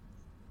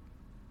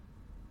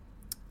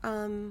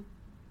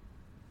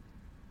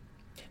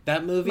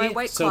 That movie, My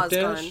White Soap Claw's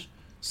gone. Dish,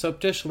 Soap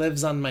Dish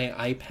lives on my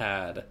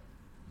iPad,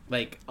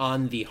 like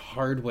on the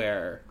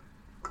hardware,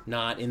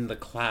 not in the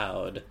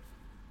cloud.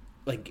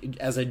 Like,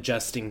 as a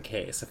just in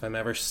case, if I'm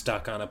ever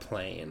stuck on a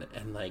plane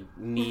and like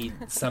need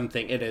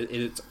something,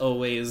 it's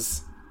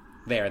always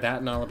there. That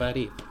and All About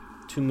Eve.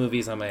 2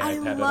 movies on my iPad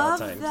at all I love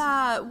times.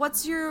 that.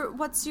 What's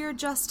your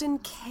just in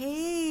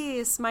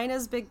case? Mine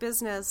is Big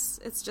Business.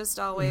 It's just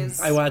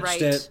always I watched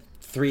right. it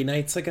 3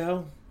 nights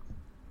ago.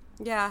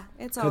 Yeah,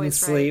 it's Couldn't always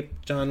sleep.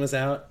 John was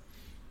out.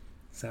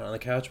 Sat on the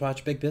couch,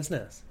 watched Big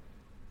Business.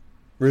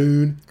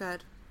 Rune. right.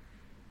 Good.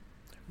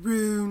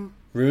 Rune.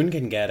 Rune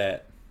can get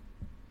it.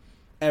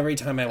 Every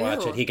time I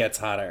watch Ew. it, he gets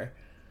hotter.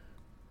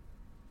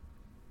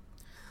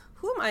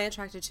 Who am I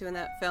attracted to in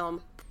that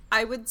film?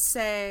 I would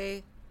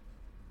say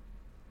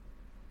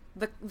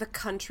the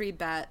country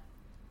bet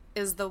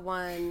is the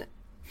one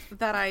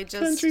that I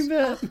just... Country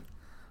bet.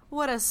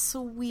 What a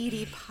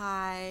sweetie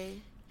pie.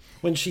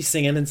 When she's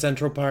singing in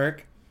Central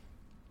Park.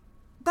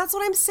 That's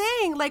what I'm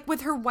saying. Like,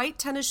 with her white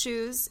tennis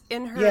shoes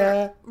in her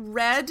Yeah.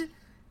 red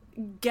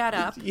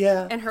getup.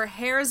 Yeah. And her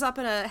hair is up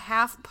in a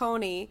half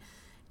pony.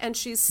 And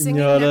she's singing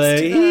next to the...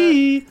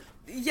 Yodelay.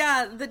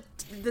 Yeah,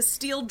 the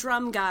steel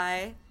drum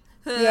guy.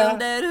 Yeah.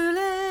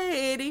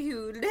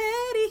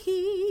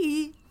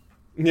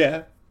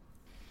 Yeah.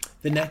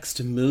 The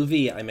next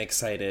movie I'm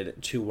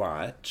excited to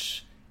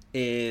watch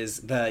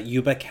is the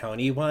Yuba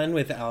County one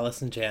with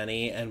Allison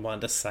Janney and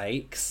Wanda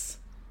Sykes.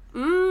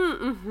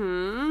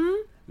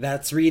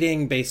 That's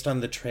reading based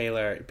on the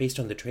trailer,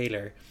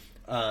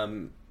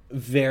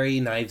 very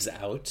Knives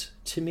Out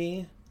to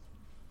me,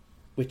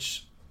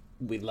 which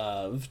we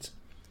loved.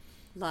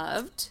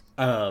 Loved.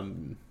 So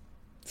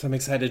I'm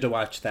excited to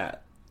watch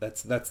that.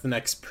 That's the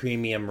next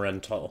premium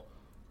rental.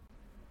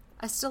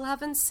 I still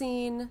haven't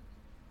seen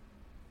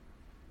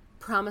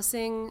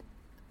Promising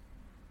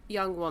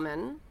Young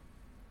Woman.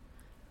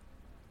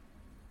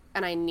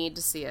 And I need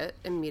to see it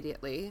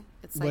immediately.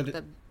 It's like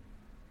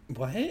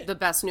What? the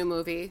best new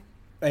movie.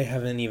 I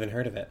haven't even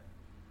heard of it.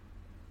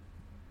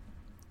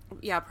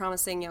 Yeah,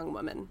 Promising Young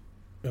Woman,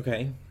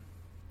 Okay.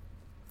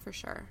 for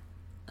sure.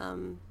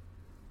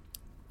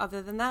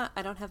 Other than that,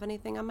 I don't have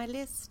anything on my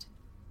list.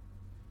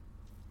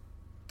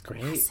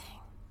 Great.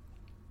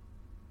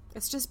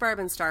 It's just Barb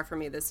and Star for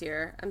me this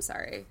year. I'm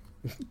sorry.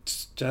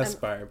 Just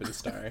Barb and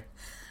Star.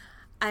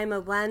 I'm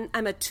a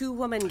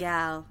 2-woman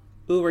gal.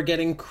 Ooh, we're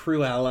getting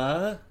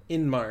Cruella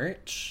in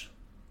March.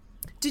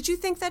 Did you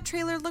think that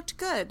trailer looked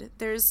good?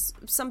 There's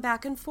some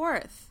back and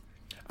forth.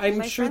 I'm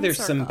my sure friend there's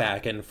some circle.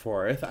 back and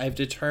forth. I've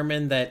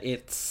determined that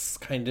it's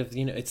kind of,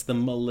 it's the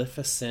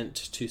Maleficent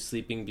to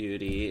Sleeping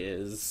Beauty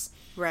is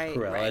Right,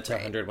 Cruella right, to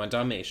right. 101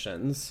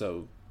 Dalmatians.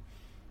 So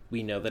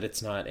we know that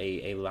it's not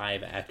a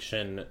live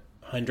action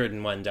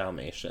 101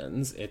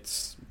 Dalmatians.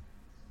 It's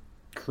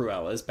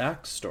Cruella's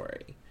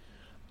backstory.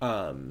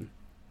 I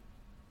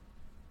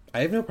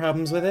have no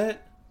problems with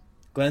it.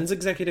 Glenn's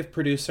executive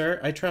producer.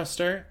 I trust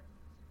her.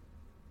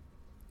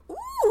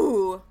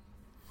 Ooh.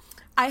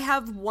 I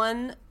have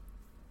one.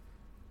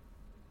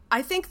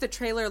 I think the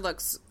trailer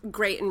looks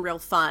great and real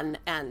fun,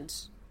 and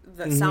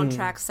the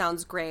soundtrack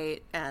sounds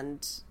great,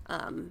 and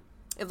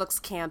it looks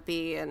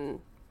campy and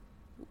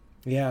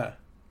Yeah.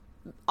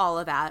 all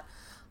of that.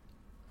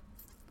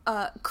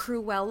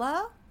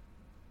 Cruella,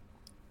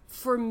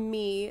 for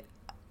me,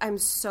 I'm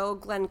so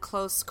Glenn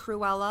Close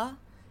Cruella,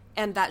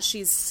 and that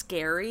she's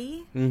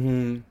scary.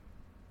 Mm-hmm.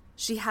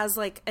 She has,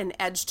 like, an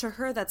edge to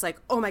her that's like,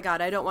 oh my god,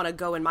 I don't want to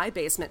go in my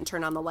basement and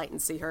turn on the light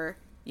and see her,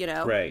 you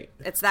know? Right.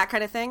 It's that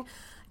kind of thing.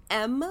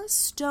 Emma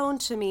Stone,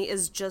 to me,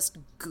 is just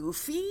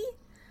goofy,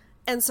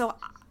 and so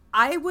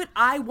I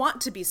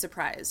want to be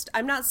surprised.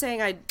 I'm not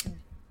saying I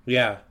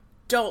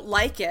don't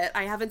like it.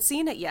 I haven't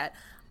seen it yet.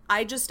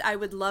 I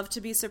would love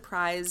to be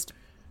surprised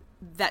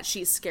that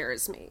she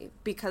scares me,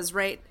 because,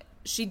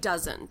 she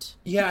doesn't.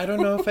 Yeah, I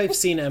don't know if I've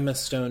seen Emma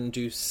Stone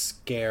do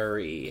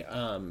scary.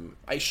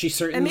 She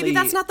certainly... And maybe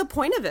that's not the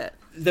point of it.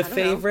 The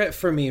favorite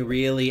for me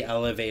really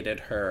elevated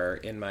her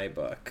in my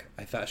book.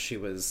 I thought she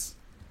was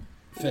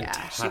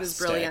fantastic. Yeah, she was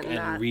brilliant in and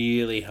that.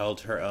 really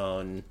held her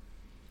own,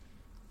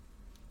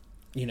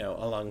 you know,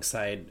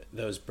 alongside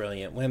those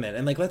brilliant women.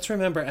 And, like, let's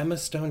remember, Emma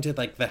Stone did,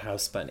 like, The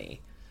House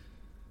Bunny.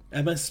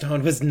 Emma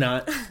Stone was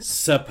not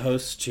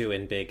supposed to,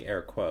 in big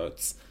air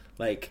quotes,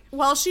 like...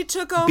 Well, she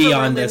took over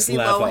beyond where this Lindsay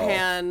level.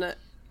 Lohan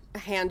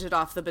handed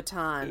off the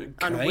baton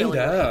Kind unwillingly.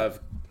 of.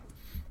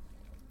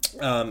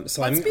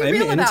 So Let's be I'm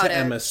real into about it.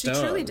 Emma Stone.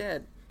 She truly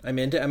did. I'm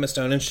into Emma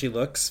Stone, and she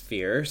looks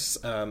fierce.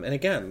 And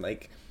again,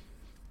 like,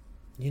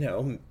 you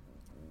know,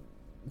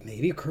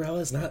 maybe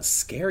Cruella's not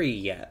scary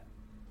yet.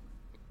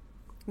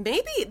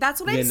 Maybe that's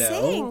what I'm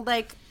saying.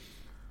 Like,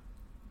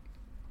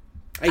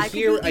 I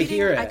hear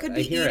it. I could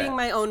be eating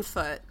my own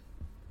foot.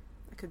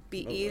 I could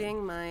be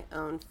eating my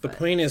own foot. The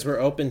point is, we're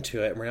open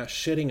to it, and we're not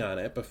shitting on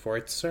it before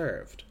it's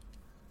served.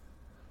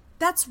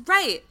 That's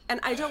right. And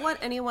I don't want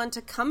anyone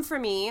to come for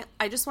me.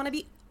 I just want to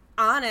be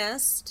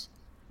honest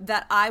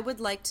that I would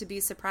like to be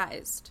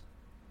surprised.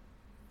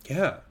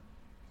 Yeah.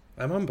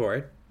 I'm on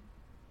board.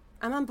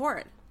 I'm on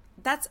board.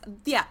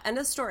 End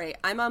of story.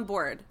 I'm on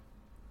board.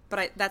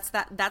 But that's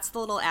the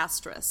little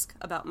asterisk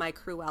about my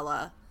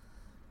Cruella.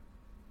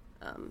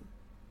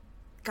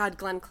 God,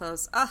 Glenn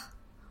Close.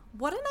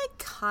 What an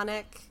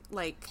iconic,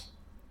 like...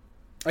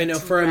 I know,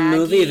 for a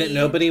movie that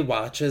nobody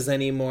watches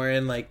anymore,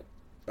 and, like,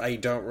 I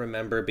don't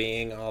remember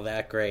being all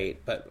that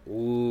great, but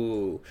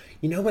ooh.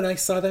 You know, when I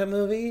saw that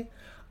movie,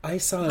 I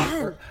saw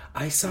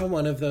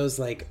one of those,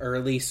 like,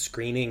 early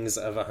screenings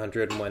of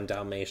 101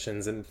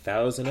 Dalmatians in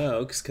Thousand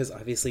Oaks, because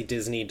obviously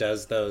Disney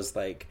does those,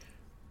 like,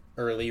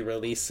 early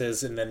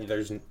releases, and then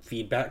there's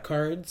feedback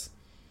cards.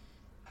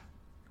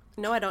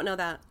 No, I don't know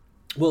that.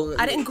 Well,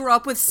 I didn't grow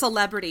up with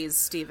celebrities,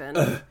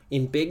 Stephen.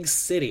 In big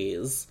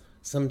cities,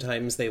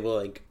 sometimes they will,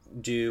 like,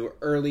 do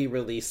early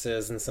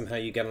releases, and somehow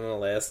you get on a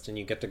list and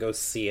you get to go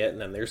see it,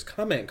 and then there's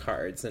comment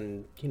cards,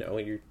 and, you know,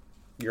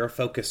 you're a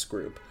focus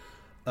group.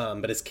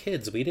 But as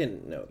kids, we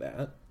didn't know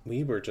that.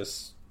 We were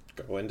just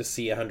going to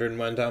see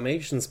 101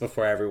 Dalmatians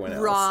before everyone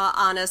else. Raw,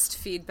 honest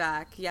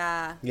feedback.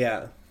 Yeah.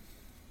 Yeah.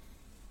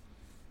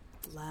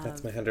 Love.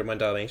 That's my 101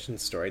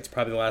 Dalmatians story. It's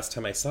probably the last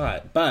time I saw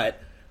it,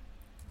 but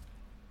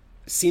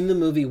seen the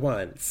movie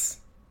once,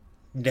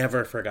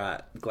 never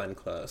forgot Glenn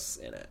Close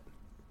in it.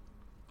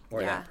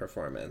 Or that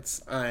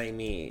performance. I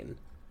mean...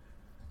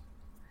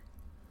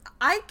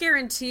 I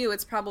guarantee you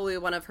it's probably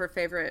one of her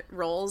favorite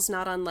roles,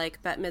 not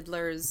unlike Bette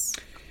Midler's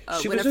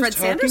she Winifred was just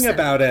talking Sanderson.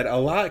 about it a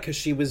lot because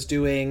she was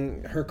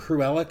doing her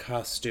Cruella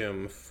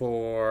costume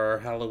for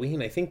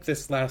Halloween, I think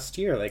this last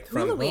year, like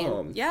from Halloween.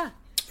 home. Yeah.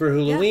 For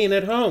Halloween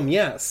at home,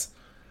 yes.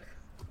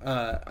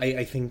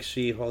 I think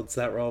she holds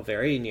that role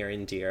very near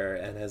and dear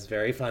and has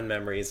very fond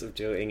memories of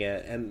doing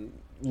it and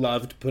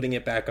loved putting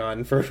it back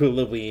on for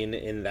Halloween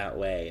in that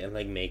way and,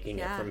 like, making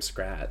it from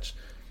scratch.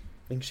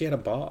 I think she had a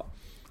ball.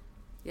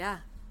 Yeah.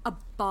 A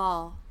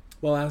ball.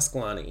 Well, ask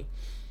Lonnie.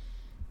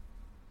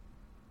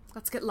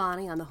 Let's get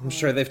Lonnie on the horn. I'm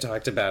sure they've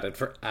talked about it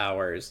for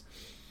hours.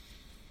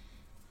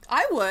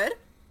 I would.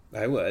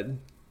 I would.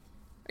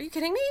 Are you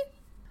kidding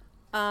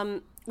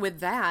me? With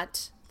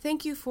that,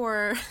 thank you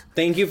for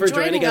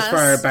joining us for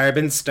our Barb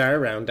and Star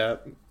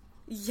roundup.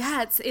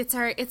 Yeah, it's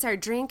our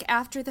drink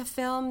after the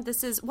film.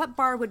 This is, what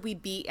bar would we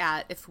be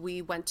at if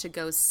we went to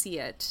go see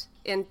it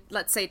in,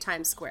 let's say,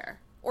 Times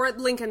Square or at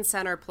Lincoln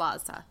Center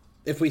Plaza?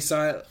 If we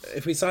saw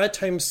it at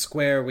Times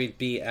Square, we'd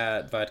be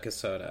at Vodka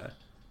Soda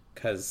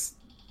because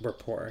we're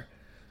poor.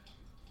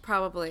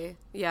 Probably,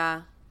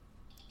 yeah.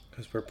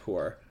 Because we're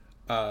poor.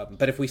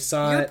 But if we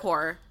saw You're it,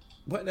 poor.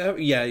 What? No,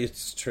 yeah,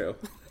 it's true.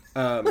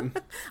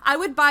 I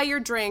would buy your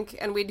drink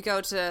and we'd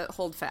go to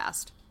Hold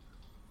Fast.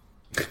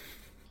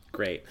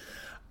 Great.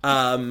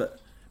 But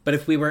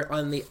if we were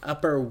on the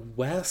Upper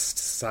West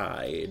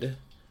Side,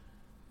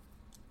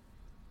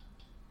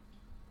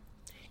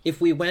 If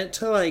we went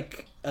to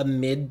like a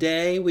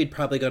midday, we'd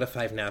probably go to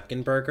Five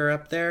Napkin Burger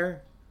up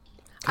there.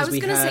 I was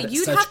going to say,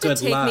 you'd have to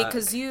take me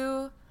because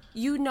you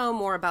know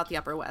more about the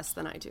Upper West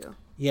than I do.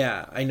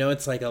 Yeah, I know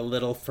it's like a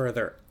little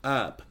further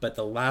up, but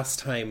the last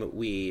time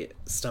we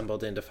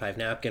stumbled into Five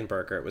Napkin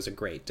Burger, it was a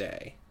great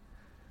day.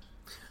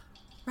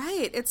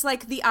 Right. It's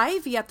like the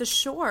Ivy at the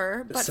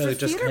shore, but so for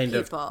just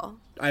theater people.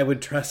 I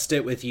would trust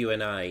it with you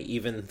and I,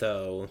 even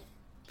though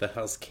the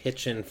Hell's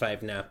Kitchen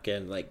Five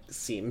Napkin like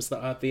seems the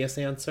obvious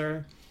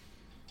answer.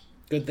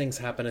 Good things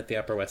happen at the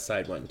Upper West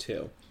Side one,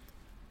 too.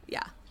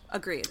 Yeah,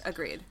 agreed.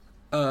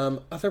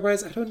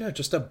 Otherwise, I don't know,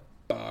 just a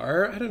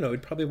bar? I don't know,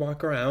 we'd probably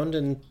walk around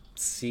and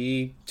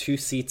see 2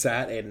 seats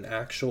at an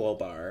actual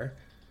bar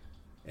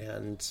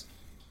and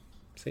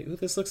say, ooh,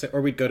 this looks like... Or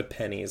we'd go to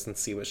Penny's and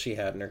see what she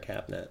had in her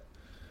cabinet.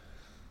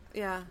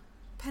 Yeah.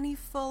 Penny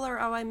Fuller,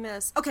 oh, I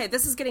miss. Okay,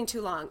 this is getting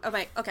too long. Oh,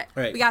 my, okay.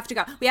 All right. We have to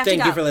go.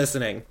 Thank you for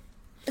listening.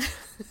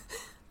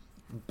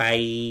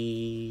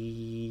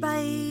 Bye. Bye.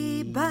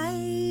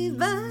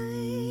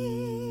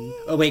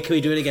 Oh, wait, can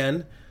we do it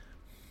again?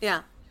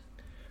 Yeah.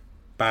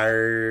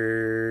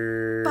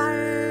 Barb.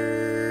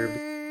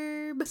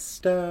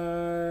 Star.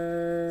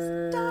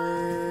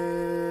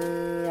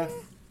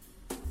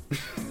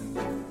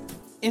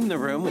 In the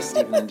Room with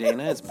Stephen and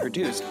Dana is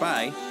produced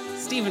by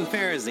Stephen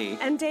Farazi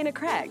and Dana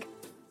Craig.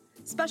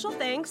 Special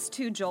thanks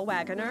to Joel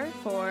Wagoner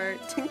for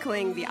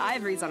tinkling the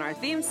ivories on our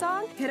theme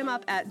song. Hit him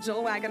up at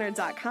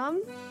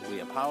joelwagoner.com. We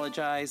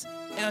apologize,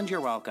 and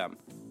you're welcome.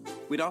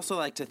 We'd also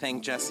like to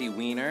thank Jesse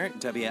Wiener,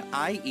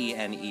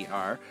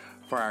 Wiener,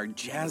 for our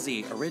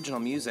jazzy original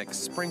music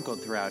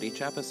sprinkled throughout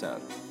each episode.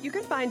 You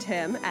can find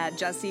him at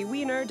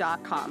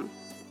jessewiener.com.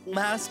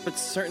 Last but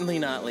certainly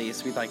not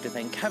least, we'd like to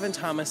thank Kevin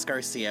Thomas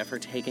Garcia for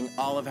taking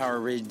all of our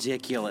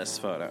ridiculous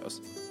photos.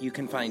 You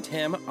can find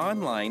him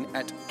online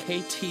at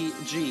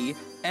ktgnyc.com.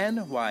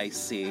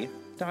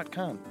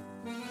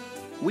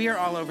 We are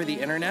all over the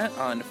internet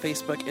on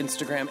Facebook,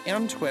 Instagram,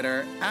 and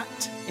Twitter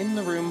at In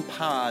The Room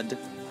Pod.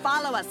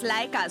 Follow us,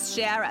 like us,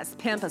 share us,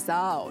 pimp us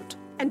out.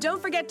 And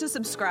don't forget to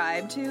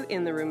subscribe to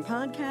In The Room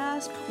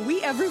Podcast.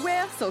 We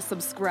everywhere, so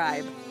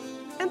subscribe.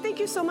 And thank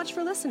you so much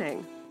for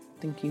listening.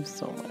 Thank you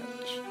so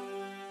much.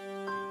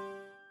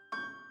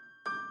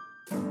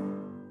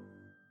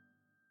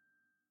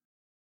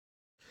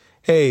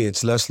 Hey,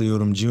 it's Leslie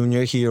Odom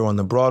Jr. here on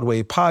the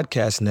Broadway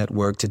Podcast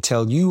Network to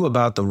tell you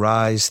about the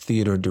Rise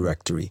Theater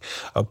Directory,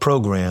 a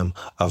program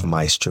of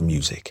Maestro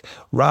Music.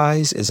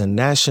 Rise is a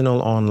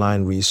national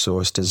online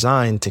resource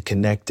designed to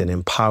connect and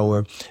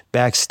empower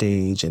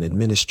backstage and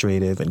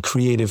administrative and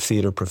creative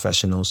theater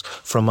professionals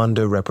from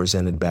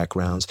underrepresented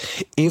backgrounds.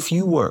 If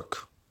you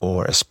work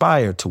or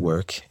aspire to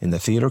work in the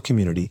theater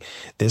community,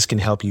 this can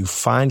help you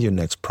find your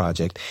next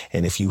project.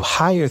 And if you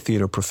hire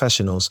theater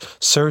professionals,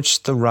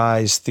 search the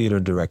Rise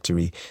Theater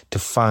Directory to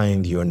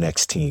find your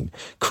next team.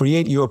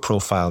 Create your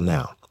profile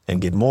now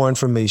and get more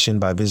information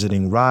by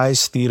visiting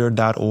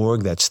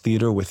risetheater.org. That's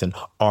theater with an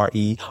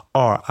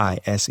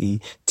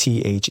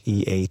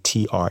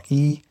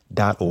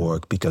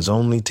RERISETHEATRE.org, because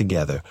only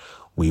together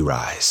we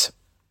rise.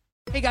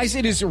 Hey guys,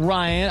 it is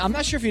Ryan. I'm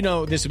not sure if you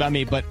know this about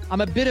me, but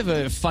I'm a bit of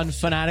a fun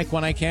fanatic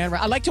when I can.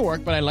 I like to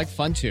work, but I like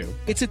fun too.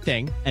 It's a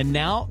thing. And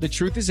now the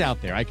truth is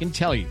out there. I can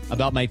tell you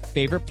about my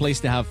favorite place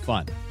to have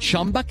fun.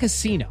 Chumba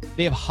Casino.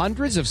 They have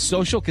hundreds of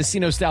social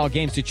casino style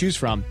games to choose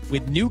from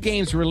with new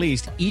games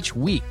released each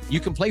week.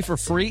 You can play for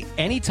free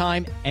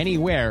anytime,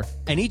 anywhere.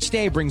 And each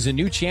day brings a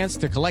new chance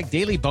to collect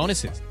daily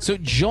bonuses. So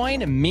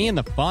join me in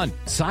the fun.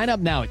 Sign up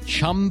now at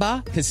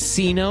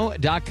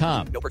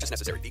ChumbaCasino.com. No purchase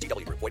necessary.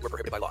 VGW Group. Void where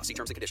prohibited by law. See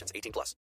terms and conditions. 18+.